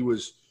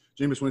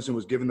 Jameis Winston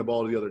was giving the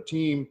ball to the other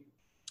team.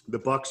 The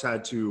Bucs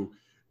had to,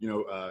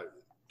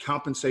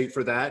 compensate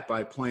for that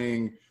by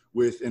playing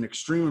with an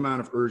extreme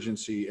amount of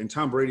urgency. And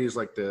Tom Brady is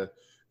like the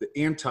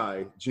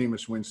anti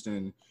Jameis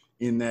Winston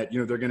in that,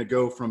 they're going to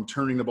go from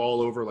turning the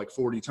ball over like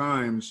 40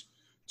 times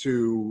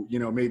to,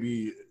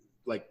 maybe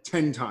like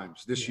 10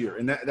 times this year.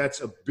 And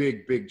that's a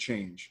big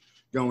change,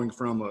 going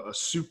from a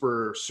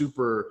super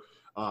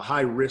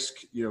high risk,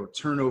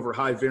 turnover,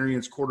 high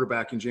variance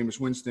quarterback in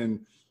Jameis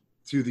Winston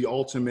to the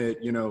ultimate,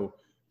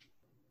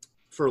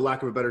 for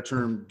lack of a better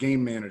term,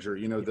 game manager,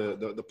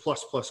 the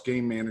plus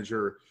game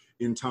manager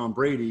in Tom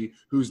Brady,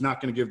 who's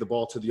not going to give the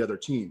ball to the other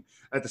team.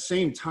 At the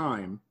same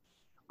time,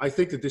 I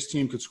think that this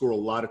team could score a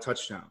lot of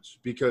touchdowns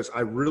because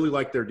I really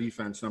like their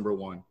defense, number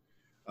 1.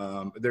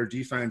 Their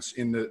defense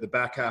in the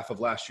back half of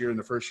last year, in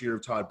the first year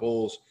of Todd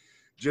Bowles,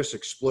 just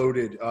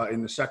exploded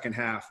in the second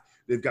half.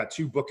 They've got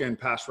 2 bookend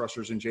pass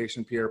rushers in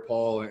Jason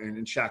Pierre-Paul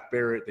and Shaq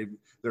Barrett.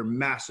 They're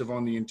massive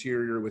on the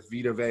interior with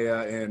Vita Vea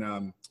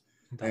and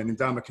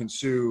Ndamukong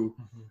Suh.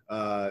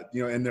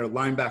 And their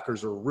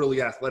linebackers are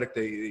really athletic.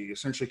 They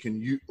essentially can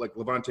use, like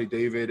Levante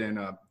David and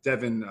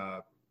Devin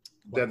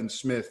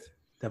Smith.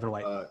 Devin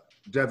White.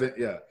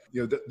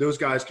 Those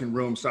guys can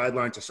roam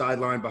sideline to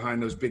sideline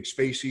behind those big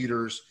space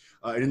eaters.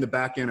 And in the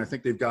back end, I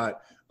think they've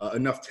got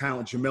enough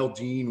talent. Jamel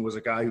Dean was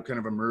a guy who kind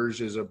of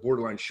emerged as a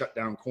borderline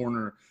shutdown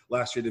corner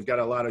last year. They've got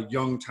a lot of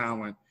young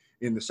talent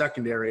in the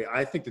secondary.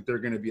 I think that they're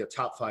going to be a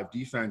top 5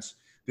 defense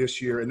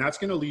this year, and that's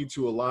going to lead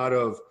to a lot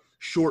of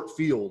short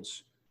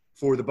fields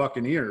for the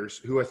Buccaneers,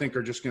 who I think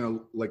are just going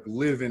to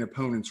live in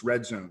opponents'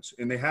 red zones.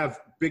 And they have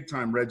big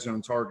time red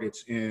zone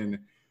targets in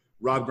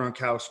Rob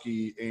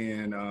Gronkowski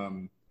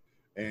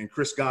and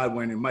Chris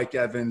Godwin and Mike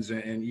Evans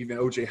and even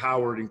OJ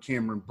Howard and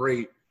Cameron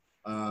Brate.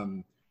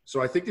 So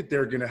I think that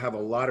they're going to have a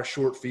lot of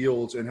short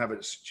fields and have a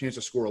chance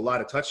to score a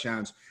lot of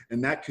touchdowns,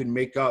 and that could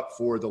make up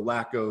for the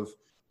lack of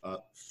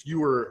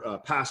fewer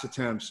pass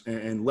attempts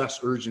and less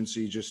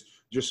urgency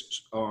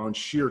just on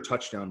sheer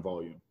touchdown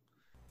volume.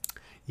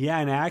 Yeah,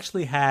 and I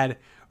actually had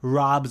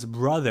Rob's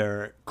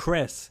brother,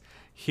 Chris,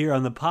 here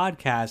on the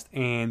podcast,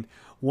 and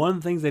one of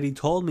the things that he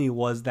told me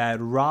was that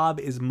Rob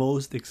is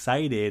most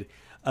excited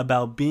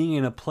about being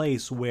in a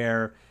place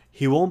where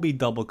he won't be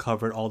double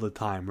covered all the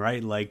time,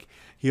 right? Like,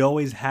 he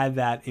always had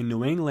that in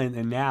New England,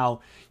 and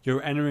now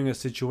you're entering a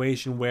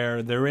situation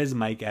where there is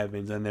Mike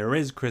Evans, and there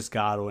is Chris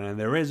Godwin, and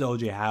there is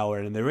O.J.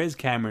 Howard, and there is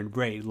Cameron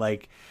Brate.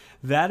 Like,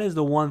 that is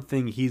the one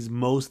thing he's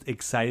most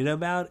excited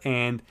about.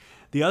 And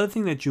the other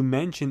thing that you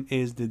mentioned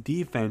is the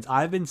defense.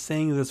 I've been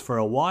saying this for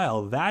a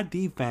while. That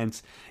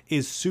defense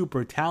is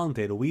super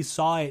talented. We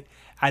saw it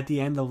at the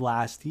end of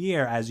last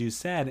year, as you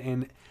said,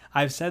 and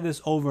I've said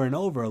this over and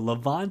over.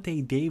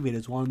 Lavonte David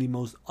is one of the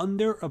most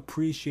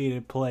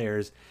underappreciated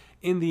players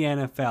in the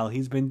NFL.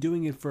 He's been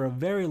doing it for a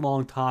very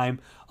long time,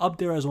 up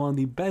there as one of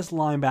the best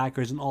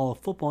linebackers in all of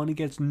football, and he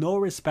gets no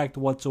respect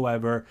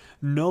whatsoever,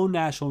 no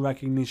national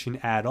recognition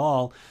at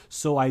all.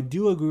 So I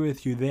do agree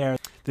with you there.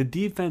 The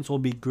defense will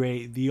be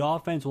great. The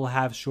offense will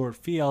have short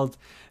fields.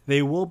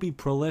 They will be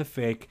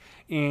prolific.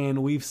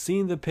 And we've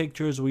seen the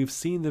pictures, we've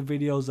seen the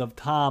videos of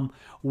Tom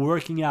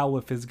working out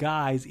with his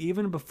guys.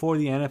 Even before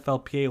the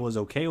NFLPA was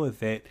okay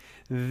with it,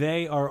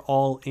 they are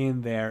all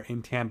in there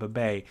in Tampa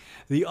Bay.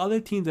 The other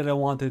team that I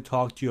wanted to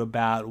talk to you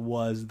about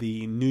was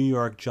the New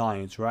York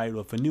Giants, right?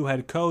 With a new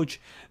head coach,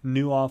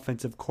 new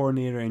offensive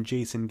coordinator, and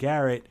Jason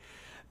Garrett.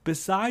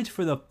 Besides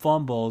for the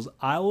fumbles,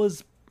 I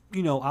was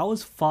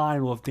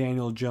fine with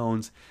Daniel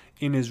Jones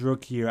in his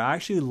rookie year. I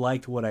actually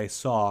liked what I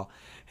saw.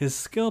 His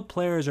skilled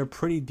players are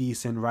pretty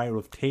decent, right?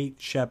 With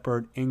Tate,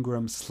 Shepard,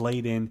 Ingram,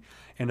 Slayton,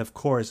 and of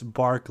course,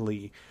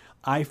 Barkley.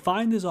 I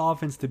find this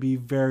offense to be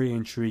very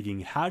intriguing.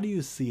 How do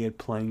you see it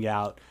playing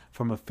out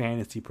from a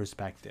fantasy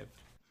perspective?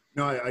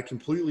 No, I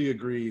completely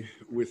agree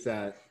with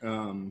that.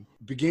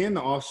 Began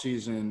the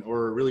offseason,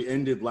 or really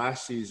ended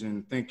last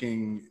season,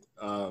 thinking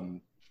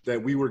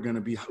that we were going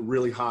to be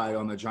really high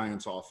on the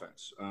Giants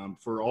offense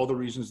for all the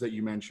reasons that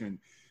you mentioned.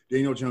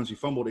 Daniel Jones, he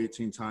fumbled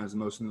 18 times, the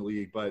most in the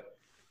league, but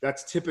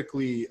that's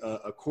typically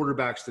a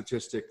quarterback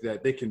statistic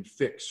that they can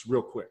fix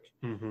real quick.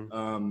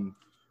 Mm-hmm.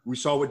 We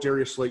saw what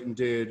Darius Slayton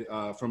did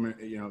from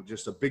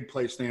just a big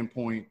play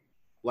standpoint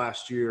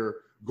last year.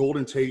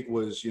 Golden Tate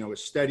was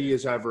as steady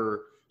as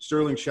ever.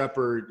 Sterling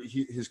Shepard,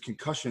 his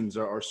concussions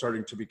are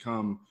starting to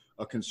become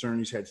a concern.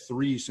 He's had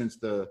 3 since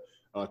the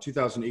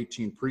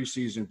 2018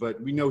 preseason,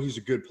 but we know he's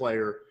a good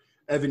player.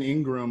 Evan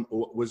Ingram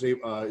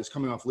is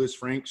coming off Liz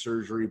Frank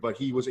surgery, but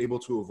he was able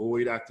to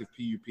avoid active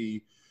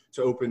PUP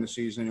to open the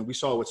season. And we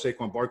saw what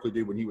Saquon Barkley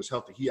did when he was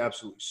healthy. He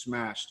absolutely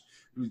smashed.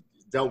 He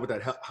dealt with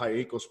that high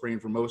ankle sprain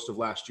for most of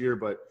last year,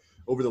 but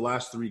over the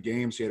last 3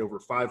 games, he had over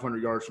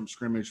 500 yards from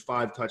scrimmage,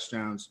 5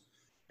 touchdowns.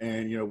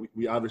 And,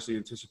 we obviously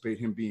anticipate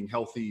him being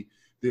healthy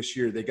this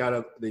year.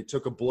 They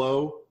took a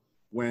blow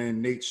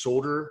when Nate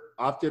Solder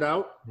opted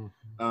out.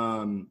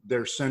 Mm-hmm.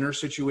 Their center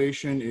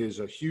situation is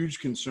a huge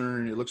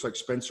concern. It looks like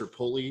Spencer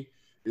Pulley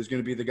is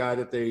going to be the guy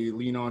that they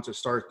lean on to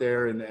start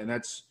there, and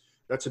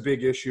that's a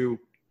big issue.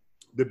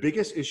 The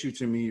biggest issue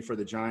to me for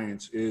the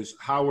Giants is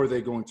how are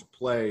they going to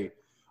play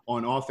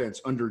on offense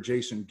under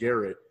Jason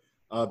Garrett,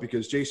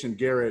 because Jason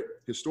Garrett,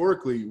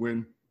 historically,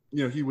 when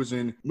he was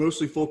in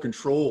mostly full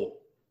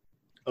control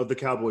of the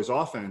Cowboys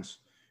offense,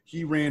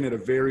 he ran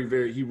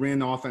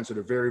the offense at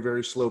a very,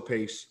 very slow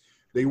pace.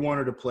 They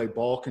wanted to play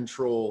ball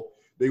control.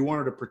 They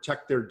wanted to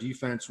protect their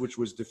defense, which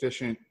was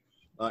deficient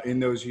in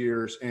those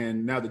years.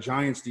 And now the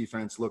Giants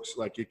defense looks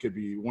like it could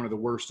be one of the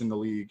worst in the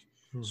league.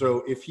 Mm-hmm.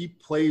 So if he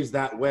plays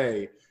that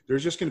way,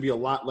 there's just going to be a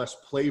lot less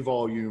play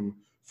volume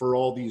for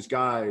all these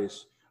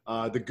guys.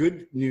 The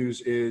good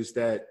news is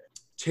that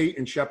Tate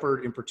and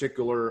Shepard in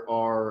particular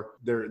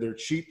they're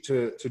cheap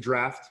to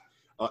draft.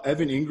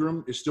 Evan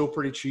Ingram is still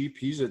pretty cheap.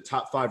 He's a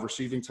top 5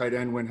 receiving tight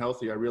end when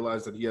healthy. I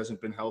realize that he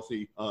hasn't been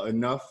healthy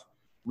enough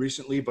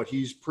recently, but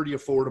he's pretty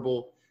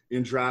affordable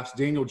in drafts.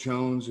 Daniel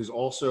Jones is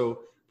also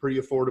pretty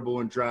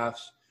affordable in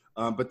drafts.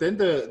 But then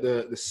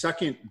the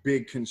second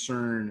big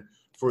concern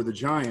for the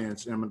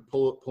Giants, and I'm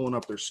pulling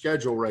up their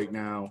schedule right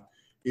now,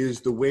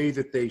 is the way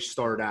that they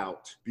start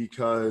out.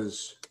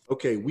 Because,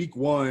 week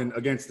 1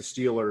 against the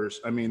Steelers,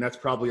 that's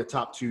probably a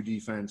top 2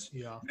 defense.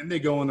 Yeah. Then they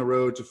go on the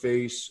road to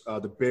face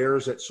the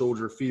Bears at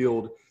Soldier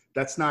Field.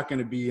 That's not going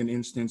to be an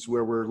instance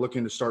where we're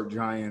looking to start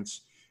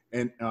Giants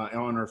and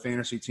on our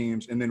fantasy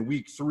teams. And then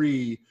week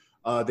 3,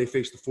 they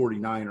face the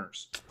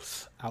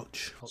 49ers.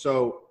 Ouch.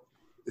 So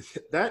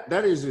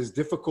that is as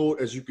difficult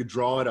as you could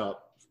draw it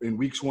up in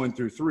weeks 1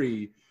 through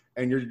 3.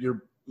 And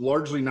you're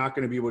largely not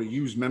going to be able to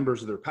use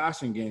members of their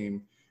passing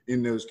game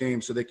in those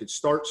games. So they could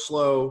start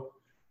slow.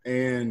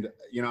 And,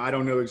 I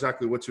don't know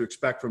exactly what to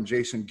expect from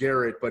Jason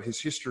Garrett, but his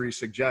history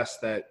suggests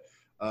that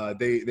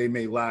they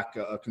may lack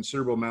a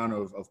considerable amount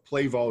of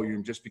play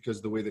volume just because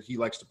of the way that he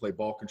likes to play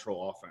ball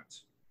control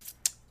offense.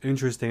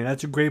 Interesting.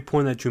 That's a great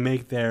point that you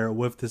make there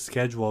with the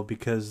schedule,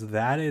 because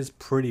that is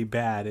pretty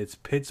bad. It's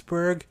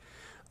Pittsburgh.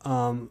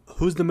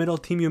 Who's the middle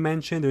team you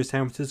mentioned? There's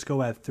San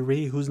Francisco at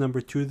 3. Who's number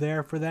 2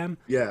 there for them?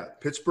 Yeah,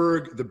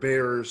 Pittsburgh, the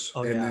Bears,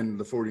 then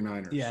the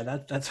 49ers. Yeah,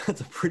 that's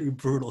a pretty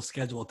brutal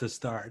schedule to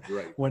start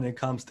when it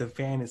comes to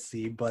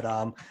fantasy. But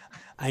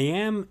I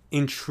am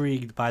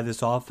intrigued by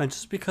this offense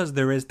just because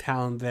there is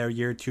talent there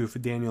year 2 for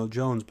Daniel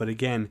Jones. But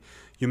again,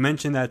 You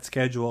mentioned that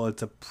schedule.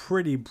 It's a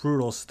pretty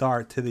brutal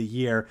start to the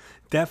year.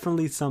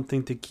 Definitely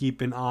something to keep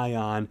an eye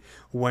on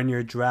when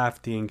you're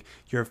drafting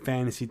your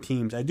fantasy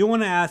teams. I do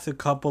want to ask a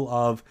couple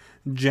of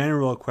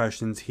general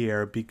questions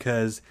here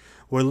because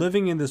we're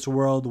living in this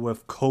world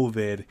with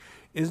COVID.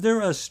 Is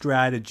there a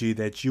strategy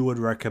that you would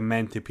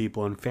recommend to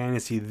people in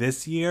fantasy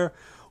this year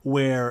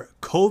where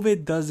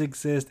COVID does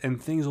exist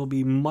and things will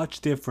be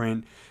much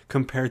different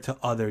compared to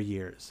other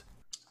years?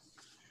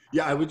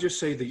 Yeah, I would just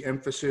say the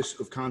emphasis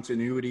of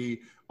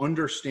continuity,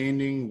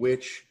 understanding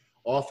which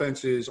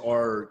offenses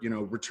are,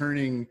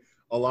 returning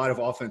a lot of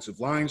offensive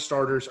line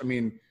starters. I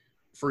mean,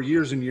 for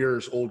years and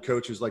years, old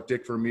coaches like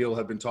Dick Vermeil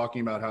have been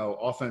talking about how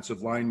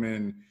offensive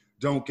linemen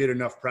don't get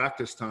enough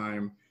practice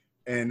time.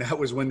 And that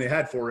was when they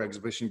had 4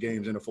 exhibition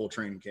games in a full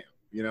training camp,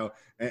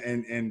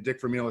 and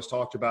Dick Vermeil has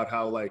talked about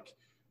how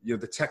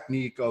the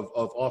technique of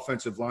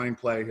offensive line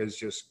play has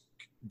just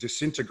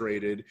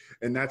disintegrated,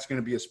 and that's going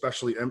to be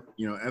especially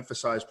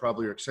emphasized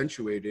probably or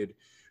accentuated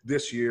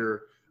this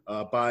year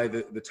by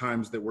the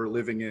times that we're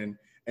living in.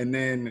 And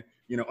then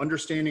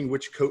understanding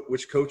which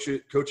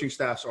coaching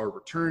staffs are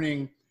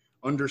returning,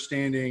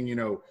 understanding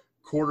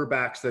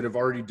quarterbacks that have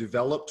already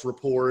developed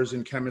rapport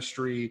and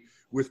chemistry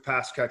with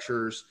pass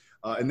catchers.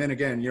 And then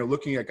again,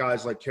 looking at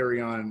guys like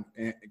Kerryon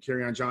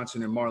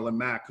Johnson and Marlon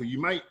Mack, who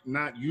you might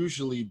not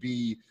usually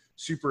be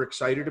super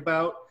excited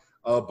about,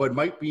 but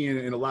might be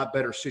in a lot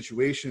better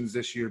situations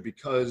this year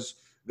because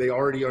they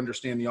already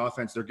understand the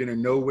offense. They're going to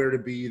know where to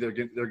be. They're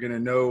going to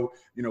know,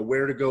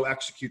 where to go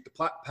execute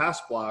the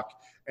pass block.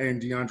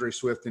 And DeAndre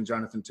Swift and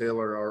Jonathan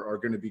Taylor are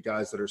going to be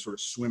guys that are sort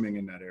of swimming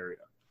in that area.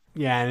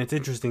 Yeah, and it's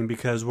interesting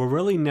because we're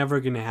really never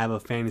going to have a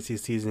fantasy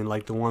season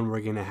like the one we're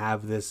going to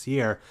have this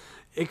year.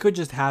 It could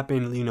just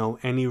happen,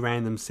 any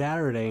random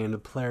Saturday and a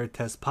player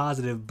tests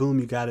positive, boom,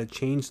 you got to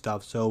change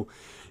stuff. So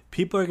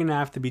people are going to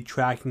have to be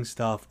tracking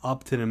stuff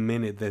up to the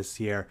minute this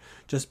year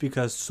just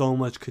because so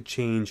much could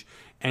change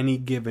any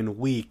given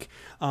week.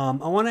 I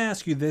want to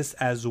ask you this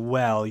as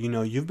well.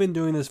 You've been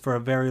doing this for a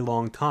very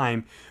long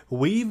time.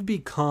 We've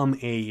become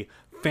a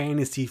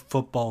fantasy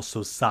football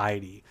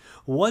society.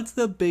 What's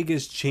the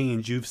biggest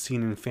change you've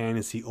seen in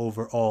fantasy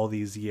over all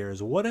these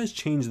years? What has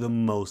changed the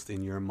most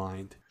in your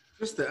mind?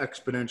 Just the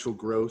exponential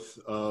growth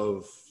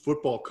of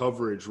football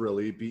coverage,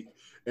 really.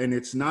 And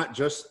it's not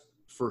just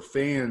for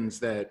fans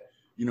that,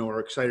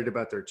 are excited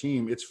about their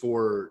team. It's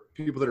for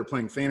people that are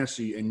playing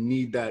fantasy and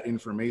need that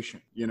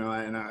information, and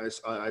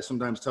I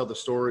sometimes tell the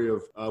story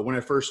of when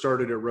I first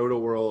started at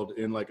RotoWorld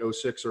in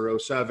 06 or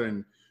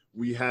 07,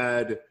 we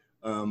had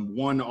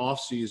one off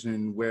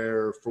season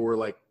where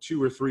for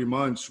 2 or 3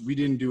 months, we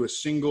didn't do a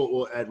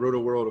single at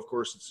RotoWorld. Of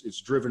course,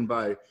 it's driven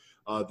by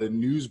the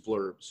news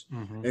blurbs.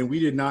 Mm-hmm. And we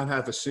did not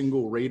have a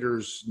single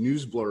Raiders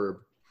news blurb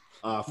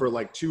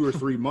for 2 or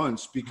 3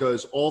 months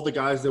because all the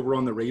guys that were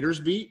on the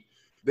Raiders beat,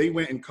 they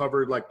went and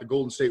covered the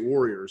Golden State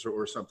Warriors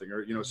or something,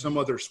 or, some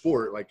other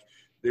sport.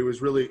 It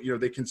was really,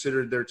 they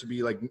considered there to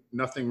be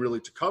nothing really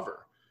to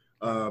cover.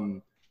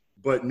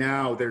 But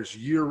now there's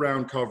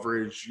year-round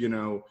coverage,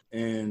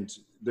 and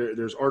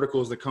there's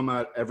articles that come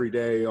out every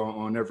day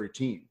on every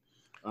team.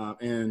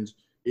 And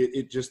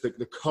it just,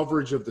 the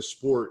coverage of the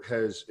sport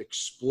has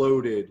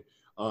exploded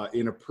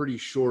in a pretty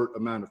short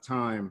amount of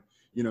time.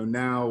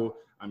 Now,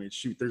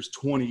 there's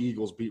 20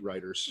 Eagles beat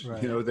writers.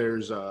 Right.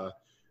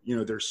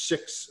 There's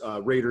 6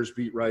 Raiders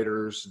beat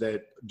writers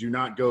that do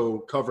not go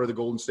cover the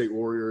Golden State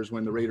Warriors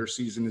when the Raiders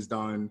season is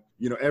done.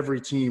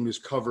 Every team is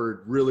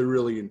covered really,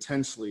 really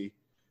intensely.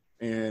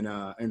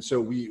 And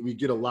so we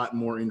get a lot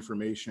more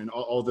information,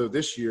 although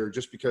this year,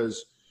 just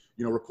because,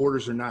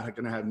 reporters are not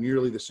going to have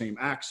nearly the same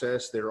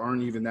access. There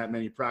aren't even that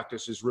many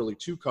practices really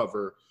to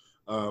cover.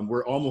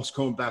 We're almost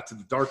going back to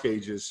the dark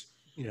ages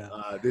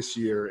this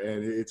year,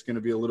 and it's going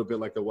to be a little bit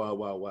like the Wild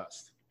Wild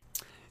West.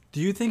 Do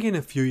you think in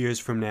a few years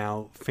from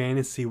now,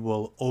 fantasy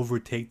will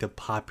overtake the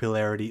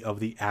popularity of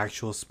the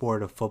actual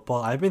sport of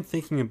football? I've been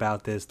thinking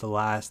about this the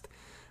last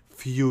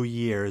few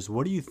years.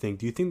 What do you think?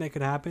 Do you think that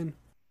could happen?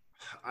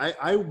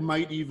 I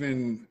might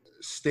even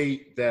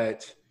state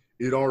that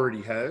it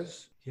already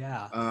has.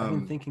 Yeah, I've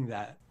been thinking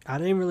that. I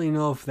didn't really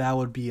know if that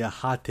would be a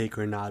hot take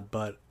or not,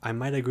 but I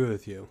might agree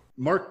with you.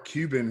 Mark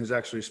Cuban has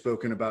actually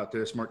spoken about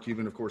this. Mark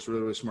Cuban, of course,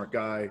 really smart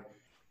guy.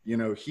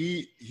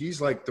 He's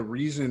the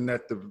reason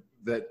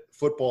that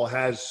football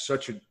has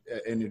such an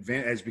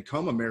advantage, has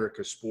become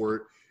America's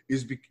sport,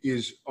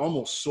 is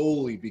almost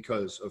solely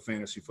because of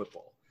fantasy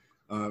football.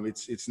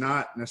 It's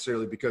not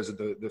necessarily because of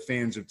the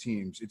fans of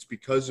teams. It's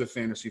because of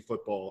fantasy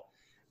football.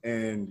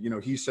 And,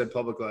 he said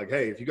publicly,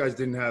 hey, if you guys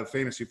didn't have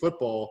fantasy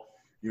football,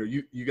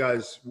 you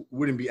guys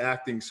wouldn't be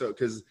acting so,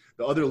 because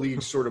the other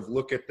leagues sort of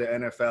look at the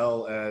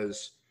NFL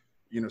as,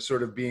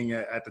 sort of being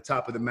at the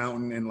top of the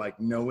mountain and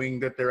knowing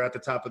that they're at the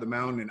top of the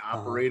mountain and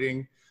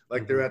operating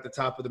they're at the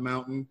top of the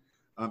mountain.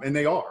 And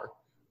they are.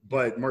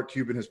 But Mark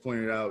Cuban has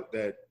pointed out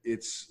that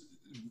it's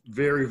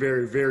very,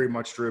 very, very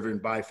much driven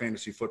by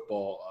fantasy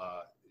football,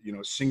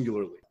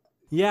 singularly.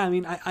 Yeah,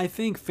 I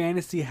think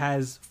fantasy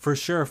has for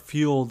sure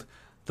fueled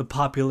the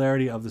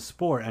popularity of the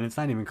sport, and it's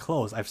not even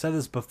close. I've said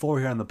this before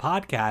here on the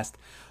podcast.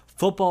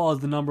 football is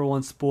the number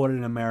one sport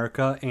in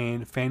America,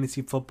 and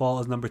fantasy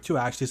football is number two.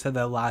 I actually said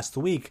that last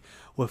week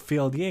with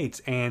Field Yates,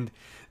 and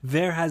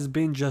there has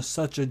been just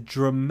such a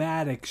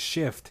dramatic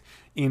shift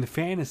in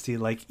fantasy.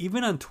 Like,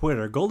 even on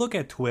Twitter, go look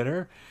at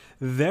Twitter.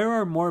 There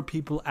are more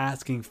people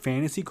asking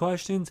fantasy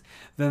questions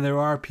than there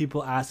are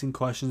people asking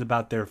questions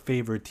about their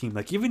favorite team.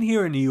 Like, even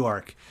here in New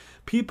York,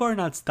 people are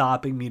not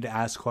stopping me to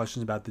ask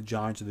questions about the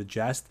Giants or the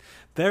Jets.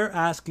 They're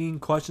asking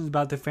questions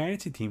about the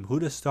fantasy team,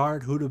 who to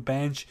start, who to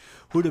bench,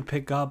 who to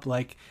pick up.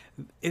 Like,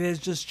 it has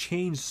just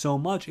changed so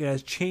much. It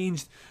has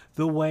changed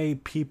the way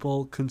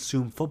people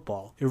consume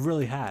football. It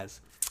really has.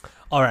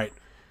 All right.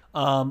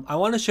 I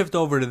want to shift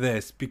over to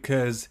this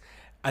because,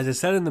 as I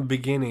said in the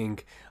beginning,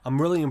 I'm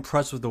really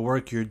impressed with the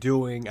work you're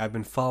doing. I've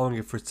been following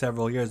it for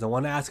several years. I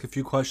want to ask a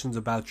few questions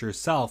about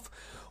yourself.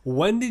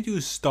 When did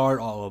you start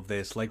all of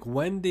this? Like,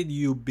 when did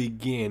you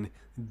begin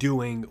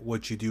doing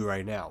what you do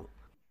right now?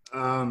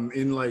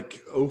 In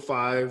like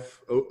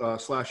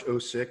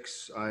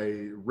 05/06,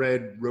 I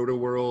read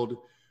Roto-World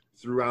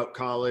throughout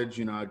college.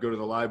 You know, I'd go to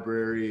the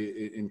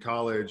library in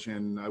college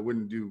and I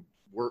wouldn't do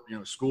work,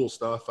 school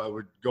stuff. I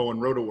would go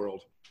on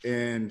Roto-World.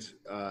 And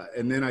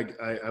then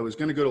I was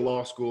going to go to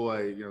law school.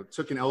 I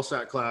took an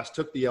LSAT class,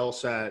 took the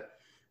LSAT,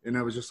 and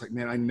I was just like,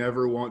 man, I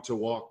never want to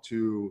walk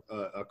to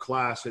a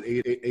class at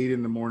 8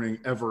 in the morning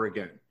ever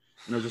again.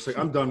 And I was just like,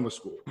 I'm done with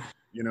school,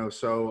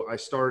 So I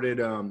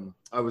started.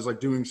 I was like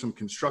doing some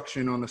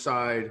construction on the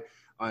side.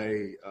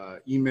 I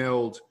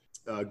emailed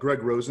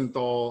Greg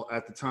Rosenthal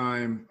at the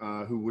time,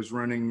 who was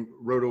running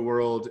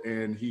Roto-World,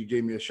 and he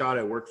gave me a shot.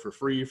 I worked for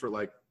free for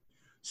like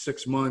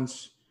 6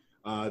 months.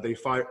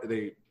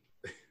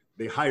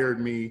 They hired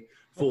me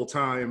full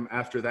time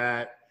after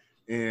that,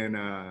 and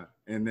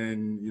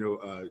then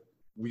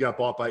we got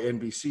bought by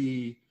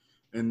NBC,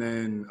 and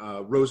then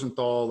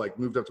Rosenthal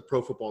moved up to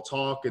Pro Football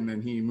Talk, and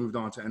then he moved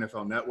on to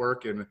NFL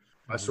Network, and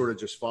I sort of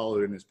just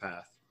followed in his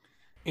path.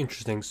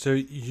 Interesting. So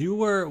you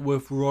were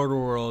with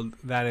Roto-World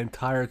that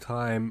entire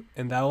time,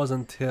 and that was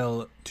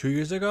until 2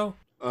 years ago?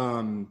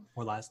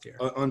 Or last year?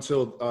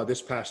 Until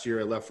this past year,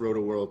 I left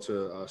Roto-World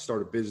to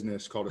start a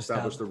business called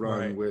Establish the Run,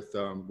 right, with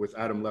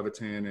Adam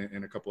Levitan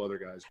and a couple other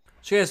guys.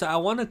 So yes, I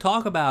want to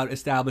talk about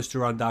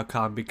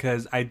EstablishTheRun.com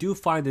because I do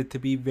find it to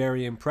be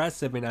very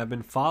impressive, and I've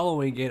been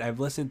following it. I've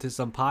listened to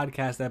some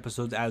podcast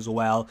episodes as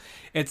well.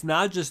 It's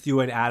not just you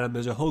and Adam.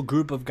 There's a whole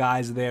group of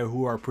guys there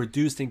who are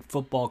producing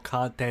football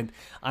content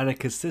on a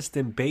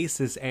consistent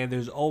basis, and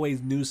there's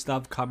always new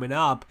stuff coming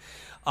up.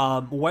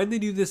 When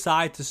did you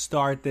decide to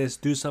start this,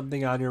 do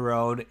something on your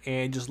own,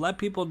 and just let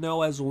people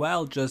know as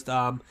well just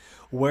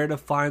where to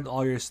find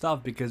all your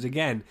stuff? Because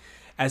again,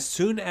 as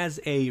soon as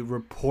a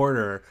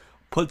reporter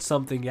puts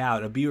something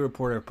out, a beat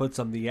reporter puts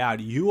something out,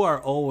 you are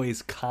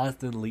always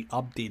constantly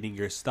updating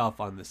your stuff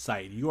on the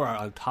site. You are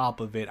on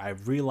top of it.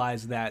 I've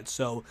realized that,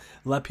 so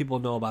let people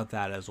know about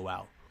that as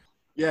well.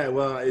 Yeah,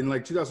 well, in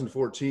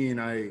 2014,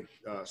 I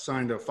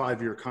signed a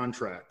 5-year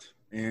contract,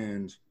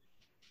 and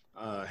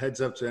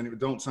heads up to anyone,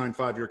 don't sign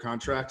 5-year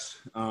contracts.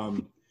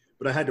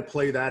 But I had to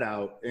play that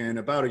out. And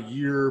about a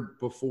year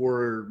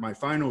before my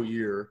final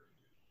year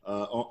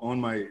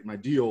on my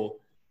deal,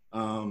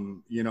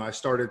 I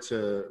started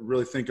to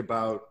really think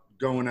about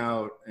going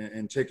out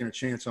and taking a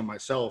chance on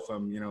myself.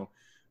 I'm,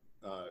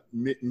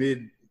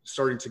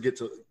 starting to get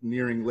to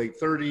nearing late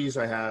 30s.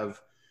 I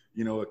have,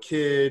 a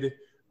kid,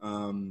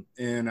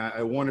 and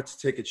I wanted to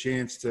take a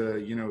chance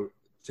to,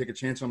 take a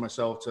chance on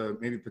myself to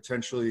maybe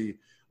potentially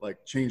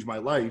change my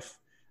life.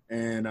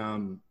 And,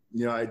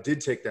 I did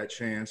take that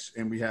chance,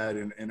 and we had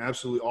an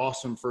absolutely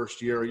awesome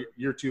first year.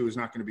 Year 2 is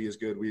not going to be as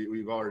good.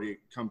 We've already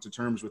come to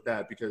terms with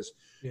that because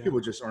people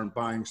just aren't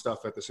buying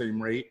stuff at the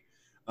same rate.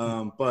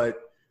 But,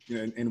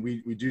 and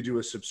we do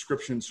a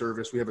subscription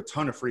service. We have a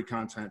ton of free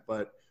content,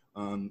 but,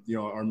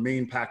 our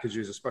main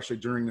packages, especially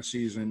during the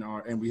season,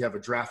 and we have a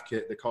draft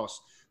kit that costs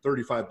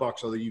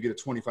 $35, although you get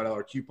a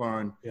 $25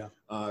 coupon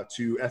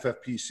to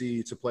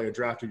FFPC to play a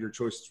draft of your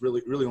choice. It's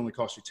really only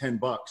costs you $10.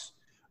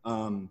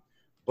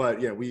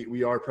 But yeah,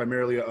 we are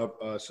primarily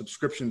a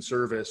subscription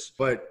service.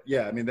 But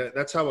yeah, I mean,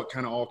 that's how it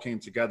kind of all came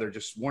together,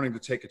 just wanting to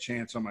take a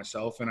chance on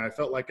myself. And I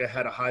felt like I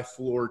had a high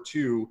floor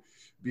too,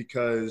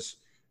 because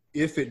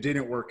if it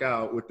didn't work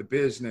out with the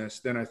business,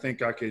 then I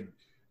think I could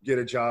get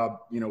a job,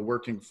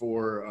 working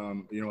for,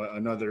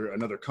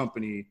 another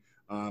company,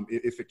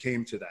 if it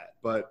came to that.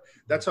 But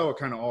that's how it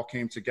kind of all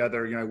came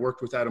together. I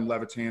worked with Adam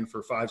Levitan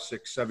for 5,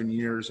 6, 7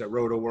 years at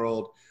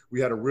Roto-World.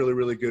 We had a really,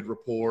 really good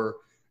rapport,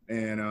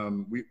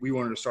 and we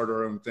wanted to start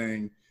our own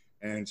thing.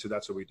 And so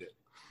that's what we did.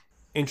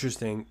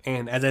 Interesting.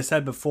 And as I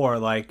said before,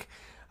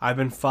 I've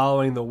been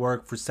following the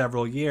work for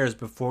several years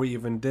before we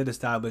even did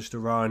Establish the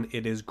Run.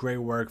 It is great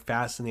work,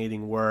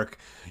 fascinating work.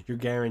 You're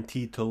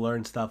guaranteed to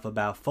learn stuff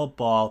about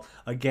football.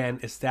 Again,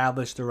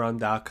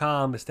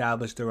 EstablishTheRun.com,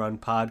 Establish the Run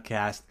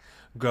podcast.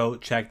 Go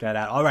check that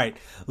out. All right,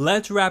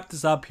 let's wrap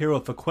this up here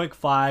with a quick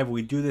 5.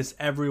 We do this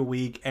every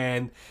week,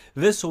 and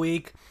this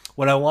week,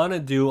 What I want to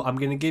do, I'm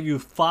going to give you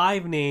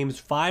 5 names,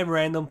 5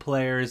 random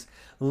players.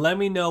 Let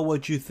me know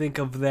what you think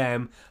of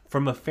them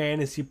from a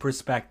fantasy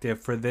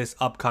perspective for this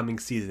upcoming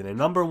season. And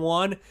number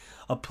 1,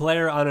 a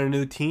player on a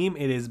new team.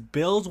 It is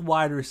Bills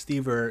wide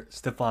receiver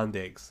Stefon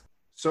Diggs.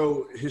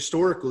 So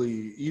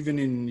historically, even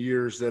in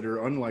years that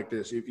are unlike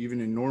this,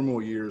 even in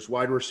normal years,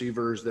 wide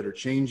receivers that are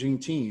changing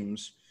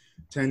teams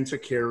tend to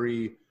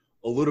carry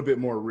a little bit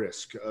more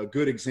risk. A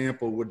good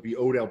example would be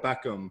Odell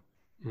Beckham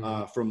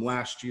from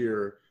last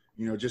year.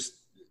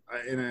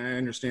 And I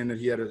understand that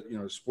he had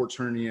a sports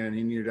hernia and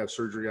he needed to have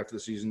surgery after the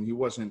season. He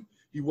wasn't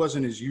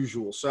his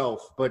usual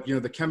self, but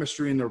the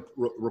chemistry and the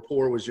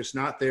rapport was just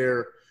not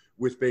there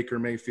with Baker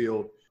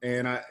Mayfield.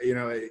 And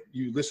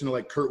you listen to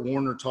like Kurt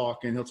Warner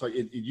talk, and he'll tell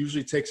you it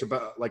usually takes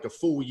about like a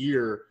full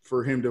year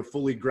for him to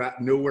fully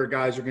know where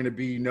guys are going to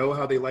be, know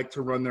how they like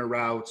to run their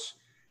routes.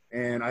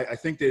 And I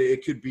think that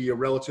it could be a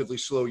relatively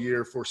slow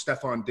year for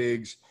Stefon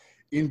Diggs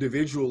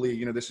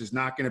individually. This is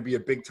not going to be a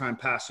big time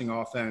passing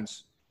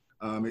offense,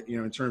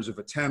 in terms of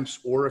attempts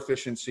or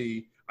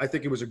efficiency. I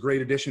think it was a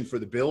great addition for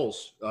the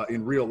Bills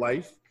in real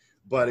life,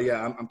 but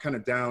yeah, I'm kind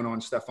of down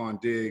on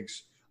Stefon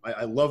Diggs.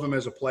 I love him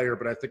as a player,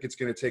 but I think it's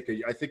going to take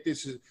I think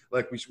this is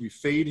like we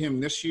fade him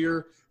this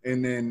year,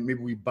 and then maybe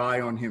we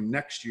buy on him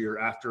next year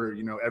after,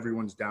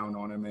 everyone's down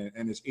on him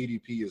and his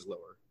ADP is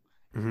lower.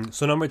 Mm-hmm.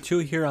 So number 2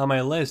 here on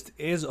my list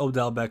is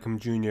Odell Beckham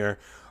Jr.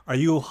 Are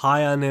you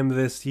high on him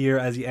this year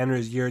as he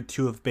enters year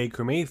 2 of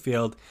Baker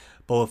Mayfield,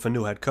 but with a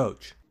new head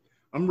coach?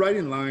 I'm right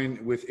in line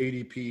with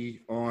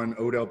ADP on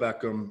Odell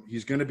Beckham.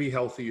 He's going to be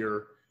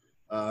healthier.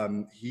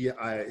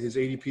 His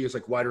ADP is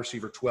like wide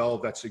receiver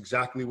 12. That's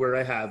exactly where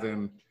I have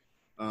him.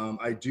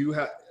 I do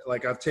have,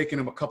 I've taken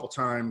him a couple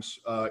times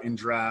in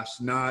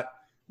drafts, not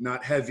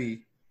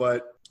heavy,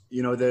 but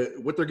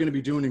what they're going to be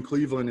doing in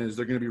Cleveland is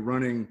they're going to be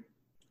running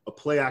a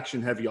play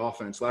action heavy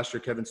offense. Last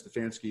year, Kevin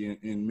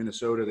Stefanski in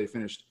Minnesota, they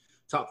finished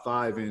top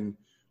 5 in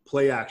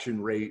play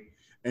action rate.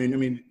 And I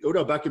mean,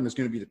 Odell Beckham is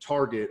going to be the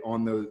target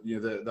on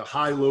the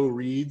high low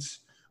reads.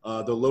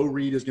 The low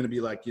read is going to be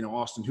like,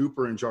 Austin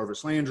Hooper and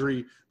Jarvis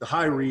Landry. The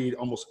high read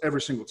almost every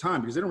single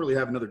time, because they don't really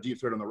have another deep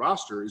threat on the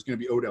roster, is going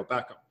to be Odell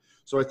Beckham.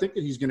 So I think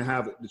that he's going to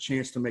have the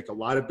chance to make a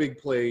lot of big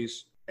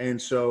plays.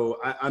 And so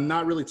I'm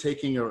not really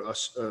taking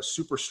a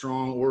super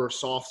strong or a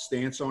soft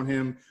stance on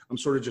him. I'm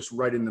sort of just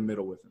right in the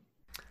middle with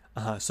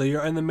him. So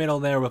you're in the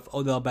middle there with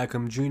Odell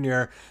Beckham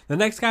Jr. The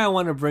next guy I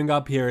want to bring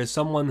up here is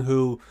someone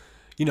who,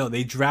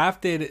 they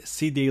drafted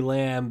CeeDee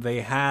Lamb.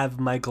 They have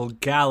Michael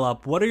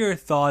Gallup. What are your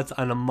thoughts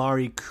on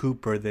Amari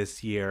Cooper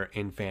this year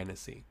in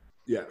fantasy?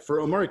 Yeah,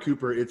 for Amari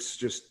Cooper,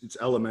 it's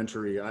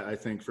elementary. I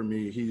think for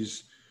me,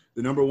 he's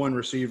the number 1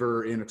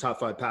 receiver in a top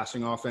 5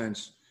 passing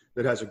offense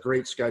that has a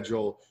great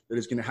schedule, that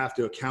is going to have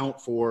to account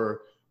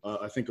for,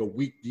 I think, a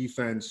weak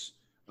defense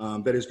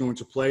that is going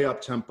to play up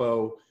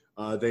tempo.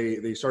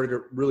 They started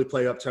to really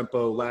play up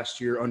tempo last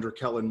year under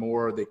Kellen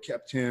Moore. They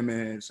kept him,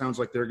 and it sounds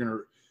like they're going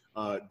to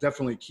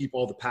definitely keep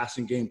all the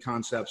passing game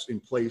concepts in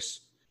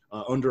place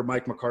under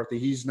Mike McCarthy.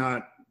 He's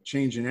not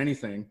changing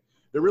anything.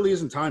 There really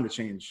isn't time to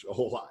change a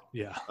whole lot.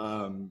 Yeah.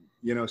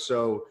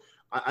 So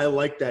I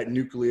like that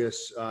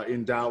nucleus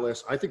in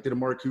Dallas. I think that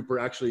Amari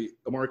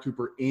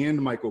Cooper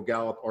and Michael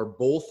Gallup are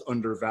both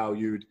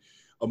undervalued.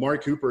 Amari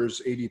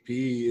Cooper's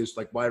ADP is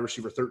like wide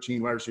receiver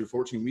 13, wide receiver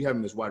 14. We have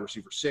him as wide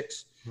receiver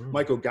 6.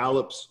 Michael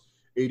Gallup's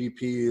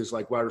ADP is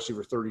like wide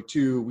receiver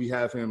 32. We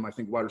have him, I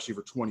think, wide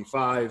receiver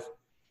 25.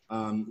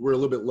 We're a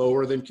little bit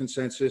lower than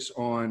consensus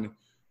on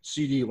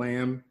CeeDee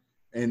Lamb.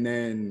 And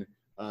then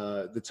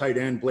the tight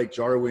end, Blake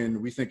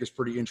Jarwin, we think is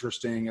pretty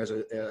interesting as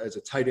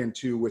a tight end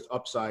 2 with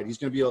upside. He's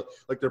going to be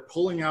like they're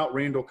pulling out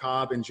Randall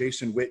Cobb and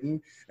Jason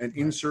Witten and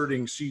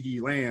inserting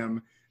CeeDee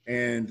Lamb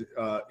and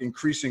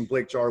increasing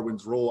Blake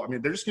Jarwin's role. I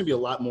mean, they're just going to be a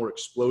lot more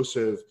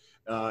explosive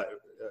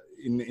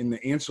in the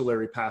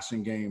ancillary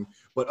passing game,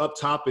 but up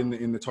top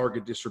in the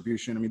target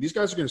distribution. I mean, these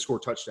guys are going to score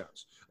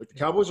touchdowns. Like the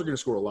Cowboys are going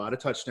to score a lot of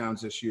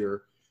touchdowns this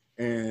year,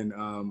 and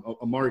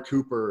Amari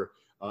Cooper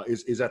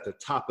is at the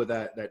top of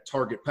that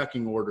target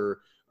pecking order.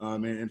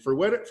 And for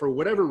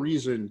whatever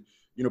reason,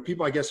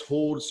 people, I guess,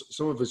 hold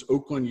some of his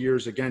Oakland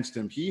years against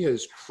him. He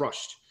has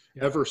crushed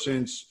ever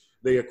since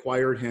they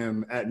acquired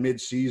him at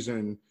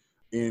midseason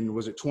in,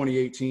 was it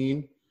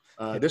 2018?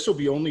 This will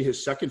be only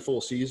his second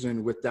full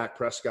season with Dak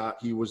Prescott.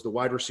 He was the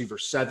wide receiver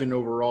 7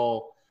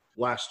 overall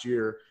last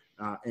year.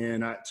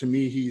 And to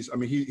me, he's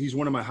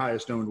one of my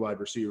highest owned wide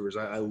receivers.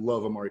 I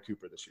love Amari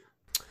Cooper this year.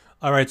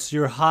 All right, so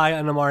you're high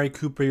on Amari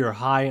Cooper. You're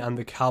high on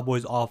the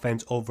Cowboys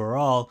offense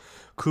overall.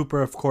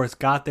 Cooper, of course,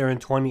 got there in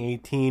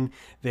 2018.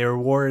 They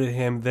rewarded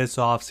him this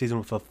offseason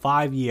with a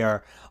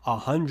 5-year,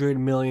 $100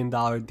 million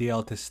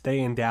deal to stay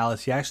in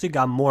Dallas. He actually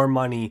got more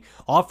money,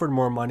 offered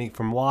more money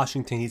from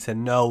Washington. He said,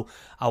 no,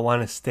 I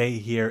want to stay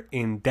here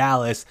in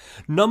Dallas.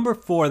 Number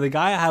 4, the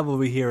guy I have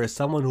over here is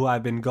someone who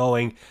I've been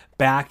going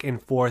back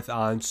and forth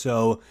on.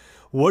 So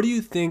what do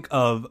you think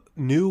of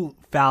new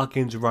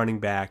Falcons running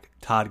back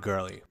Todd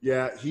Gurley?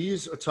 Yeah,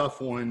 he's a tough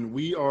one.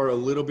 We are a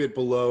little bit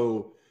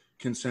below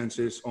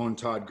consensus on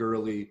Todd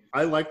Gurley.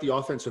 I like the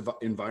offensive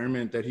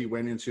environment that he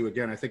went into.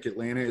 Again, I think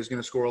Atlanta is going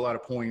to score a lot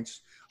of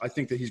points. I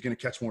think that he's going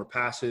to catch more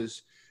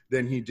passes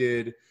than he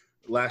did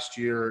last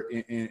year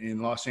in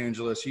Los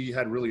Angeles. He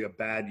had really a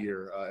bad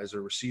year as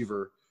a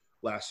receiver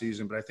last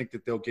season, but I think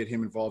that they'll get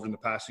him involved in the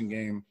passing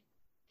game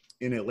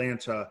in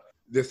Atlanta.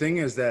 The thing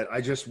is that I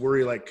just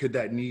worry, like, could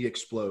that knee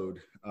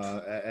explode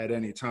at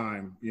any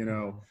time, you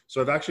know?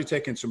 So I've actually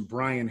taken some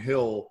Brian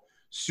Hill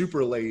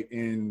super late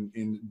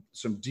in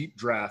some deep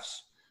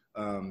drafts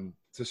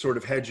to sort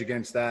of hedge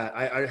against that.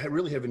 I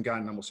really haven't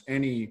gotten almost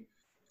any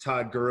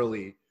Todd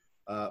Gurley.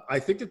 I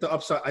think that the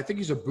upside, I think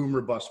he's a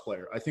boomer bust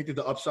player. I think that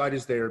the upside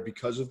is there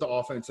because of the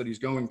offense that he's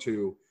going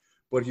to,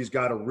 but he's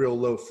got a real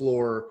low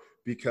floor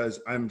because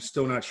I'm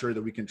still not sure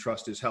that we can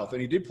trust his health.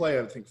 And he did play,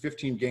 I think,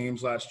 15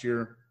 games last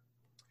year.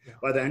 Yeah.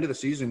 By the end of the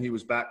season, he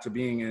was back to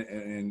being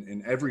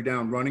an every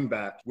down running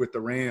back with the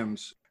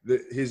Rams.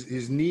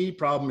 His knee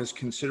problem is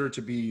considered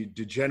to be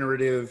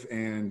degenerative,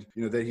 and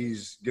you know that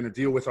he's going to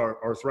deal with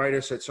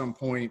arthritis at some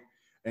point.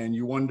 And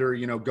you wonder,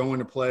 you know, going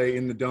to play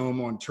in the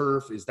dome on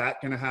turf, is that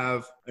going to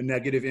have a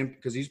negative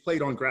impact? Because he's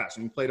played on grass,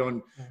 and he played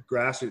on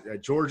grass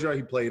at Georgia.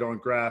 He played on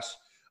grass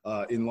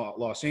in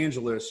Los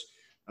Angeles.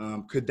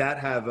 Could that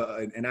have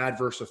an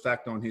adverse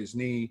effect on his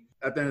knee?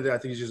 At the end of the day, I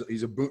think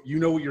you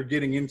know what you're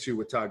getting into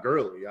with Todd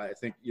Gurley. I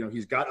think, you know,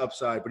 he's got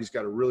upside, but he's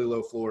got a really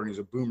low floor, and he's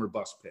a boomer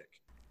bust pick.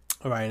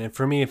 All right, and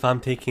for me, if I'm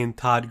taking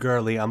Todd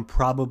Gurley, I'm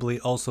probably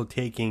also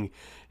taking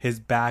his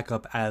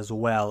backup as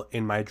well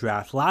in my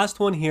draft. Last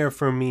one here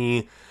for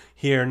me,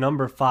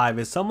 number 5,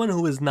 is someone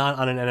who is not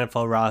on an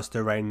NFL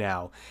roster right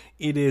now.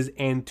 It is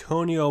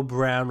Antonio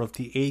Brown with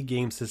the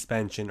 8-game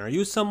suspension. Are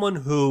you someone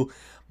who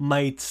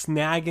might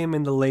snag him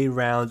in the late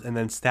rounds and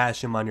then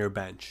stash him on your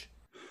bench?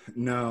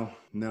 No.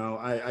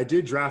 I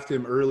did draft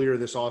him earlier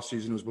this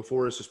offseason. It was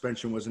before his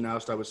suspension was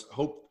announced. I was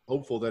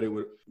hopeful that it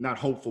would, not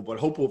hopeful, but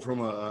hopeful from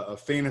a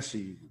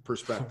fantasy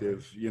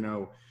perspective. You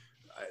know,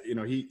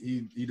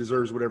 he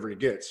deserves whatever he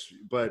gets.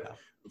 But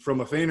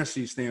from a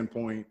fantasy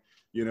standpoint,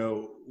 you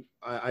know,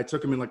 I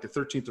took him in like the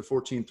 13th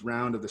or 14th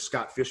round of the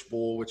Scott Fish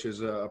Bowl, which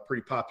is a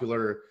pretty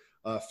popular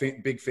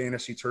big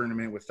fantasy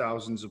tournament with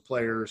thousands of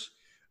players.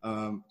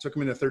 Took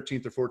him in the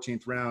 13th or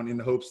 14th round in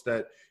the hopes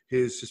that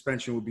his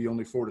suspension would be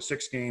only 4 to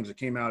 6 games. It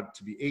came out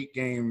to be 8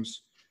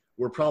 games.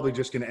 We're probably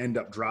just going to end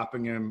up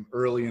dropping him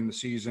early in the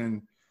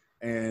season.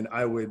 And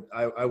I would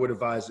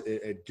advise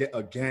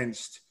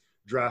against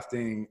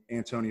drafting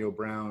Antonio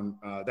Brown.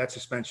 That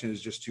suspension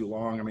is just too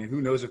long. I mean,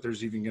 who knows if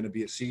there's even going to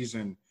be a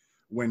season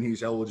when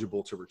he's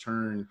eligible to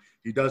return.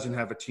 He doesn't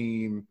have a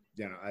team.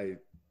 You know,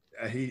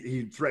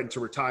 he threatened to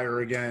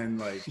retire again.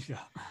 Like,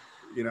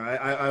 you know,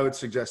 I would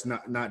suggest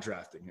not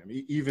drafting him,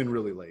 even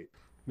really late.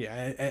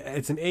 Yeah,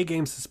 it's an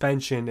 8-game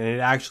suspension, and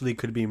it actually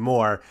could be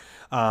more.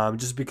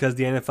 Just because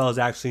the NFL is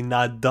actually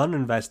not done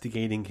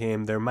investigating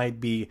him, there might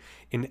be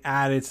an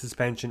added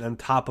suspension on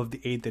top of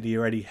the 8 that he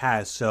already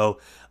has. So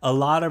a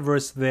lot of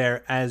risk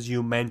there, as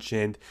you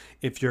mentioned,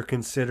 if you're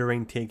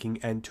considering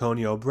taking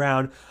Antonio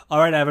Brown. All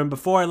right, Evan,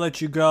 before I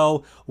let you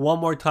go, one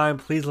more time,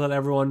 please let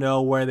everyone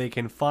know where they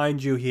can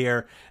find you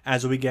here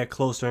as we get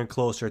closer and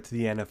closer to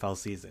the NFL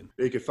season.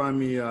 They can find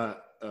me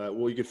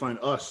you can find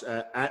us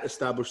at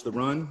Establish the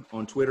Run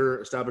on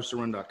Twitter,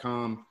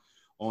 establishtheRun.com,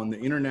 on the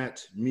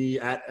internet, me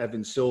at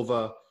Evan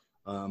Silva,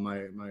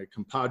 my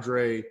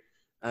compadre,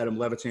 Adam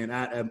Levitan,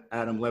 at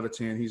Adam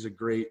Levitan. He's a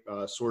great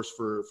source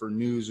for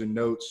news and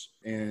notes.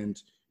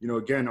 And, you know,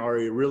 again,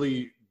 Ari, a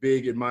really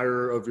big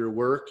admirer of your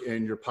work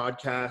and your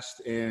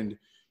podcast, and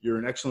you're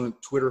an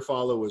excellent Twitter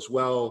follow as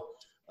well.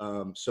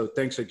 So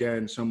thanks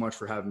again so much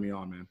for having me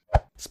on, man.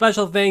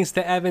 Special thanks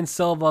to Evan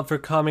Silva for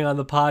coming on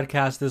the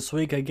podcast this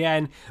week.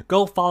 Again,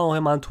 go follow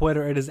him on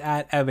Twitter. It is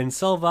at Evan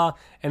Silva.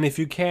 And if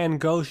you can,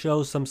 go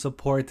show some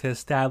support to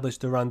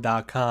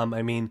EstablishTheRun.com.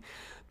 I mean,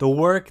 the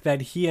work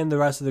that he and the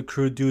rest of the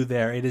crew do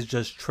there, it is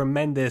just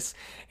tremendous,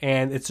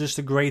 and it's just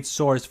a great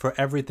source for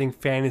everything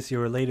fantasy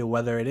related,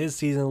 whether it is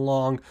season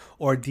long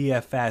or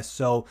DFS.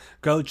 So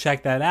go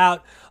check that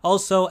out.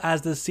 Also,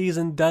 as the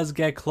season does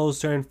get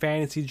closer and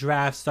fantasy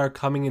drafts start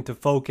coming into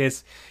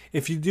focus,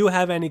 if you do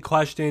have any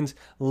questions,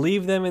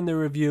 leave them in the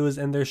reviews,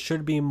 and there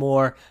should be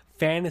more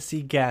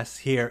fantasy guests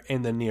here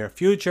in the near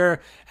future.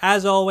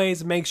 As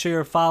always, make sure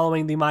you're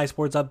following the My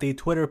Sports Update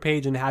Twitter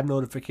page and have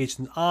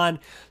notifications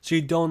on so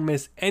you don't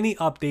miss any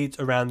updates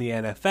around the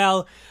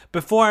NFL.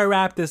 Before I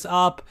wrap this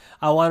up,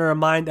 I want to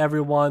remind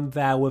everyone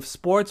that with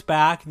sports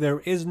back,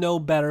 there is no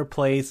better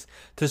place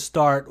to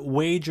start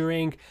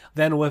wagering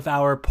than with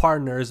our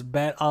partners,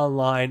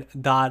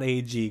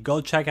 betonline.ag. Go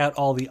check out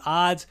all the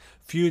odds,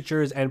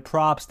 futures, and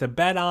props to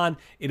bet on.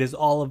 It is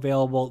all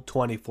available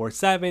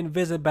 24/7.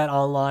 Visit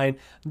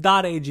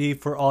betonline.ag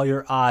for all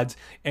your odds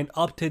and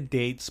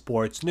up-to-date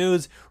sports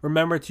news.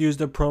 Remember to use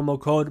the promo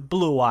code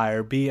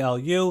BLUEWIRE,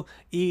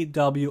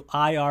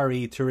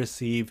 BLUEWIRE, to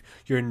receive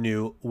your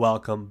new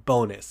welcome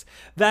bonus.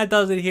 That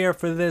does it here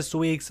for this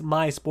week's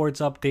My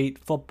Sports Update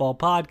Football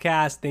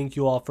Podcast. Thank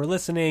you all for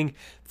listening.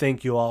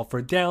 Thank you all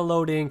for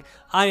downloading.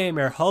 I am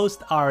your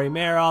host, Ari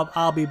Merov.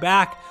 I'll be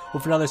back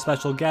with another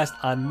special guest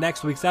on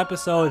next week's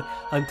episode.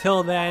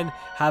 Until then,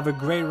 have a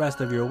great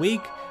rest of your week,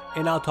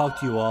 and I'll talk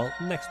to you all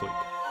next week.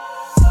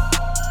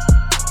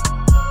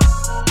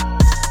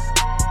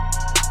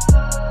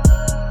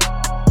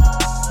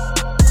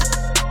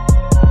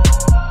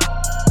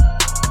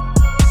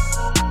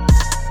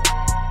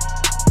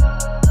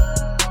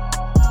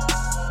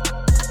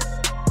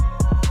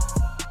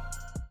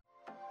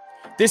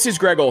 This is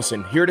Greg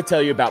Olson, here to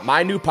tell you about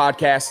my new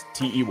podcast,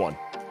 TE1.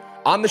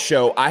 On the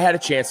show, I had a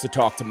chance to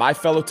talk to my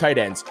fellow tight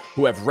ends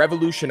who have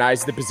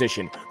revolutionized the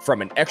position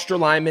from an extra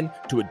lineman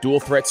to a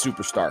dual threat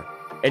superstar.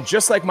 And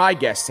just like my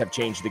guests have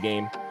changed the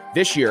game,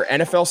 this year,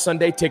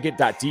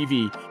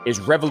 NFLSundayTicket.tv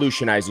is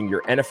revolutionizing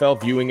your NFL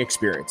viewing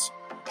experience.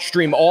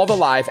 Stream all the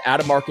live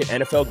out-of-market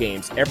NFL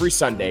games every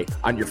Sunday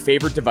on your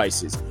favorite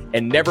devices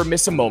and never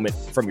miss a moment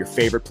from your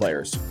favorite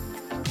players.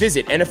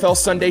 Visit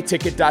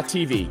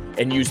NFLSundayTicket.tv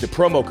and use the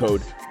promo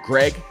code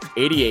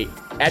GREG88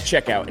 at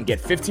checkout and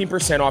get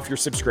 15% off your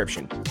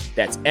subscription.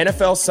 That's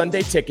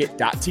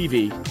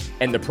NFLSundayTicket.tv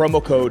and the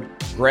promo code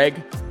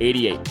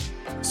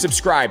GREG88.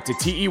 Subscribe to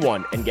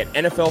TE1 and get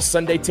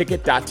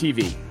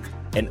NFLSundayTicket.tv,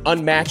 an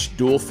unmatched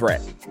dual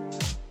threat.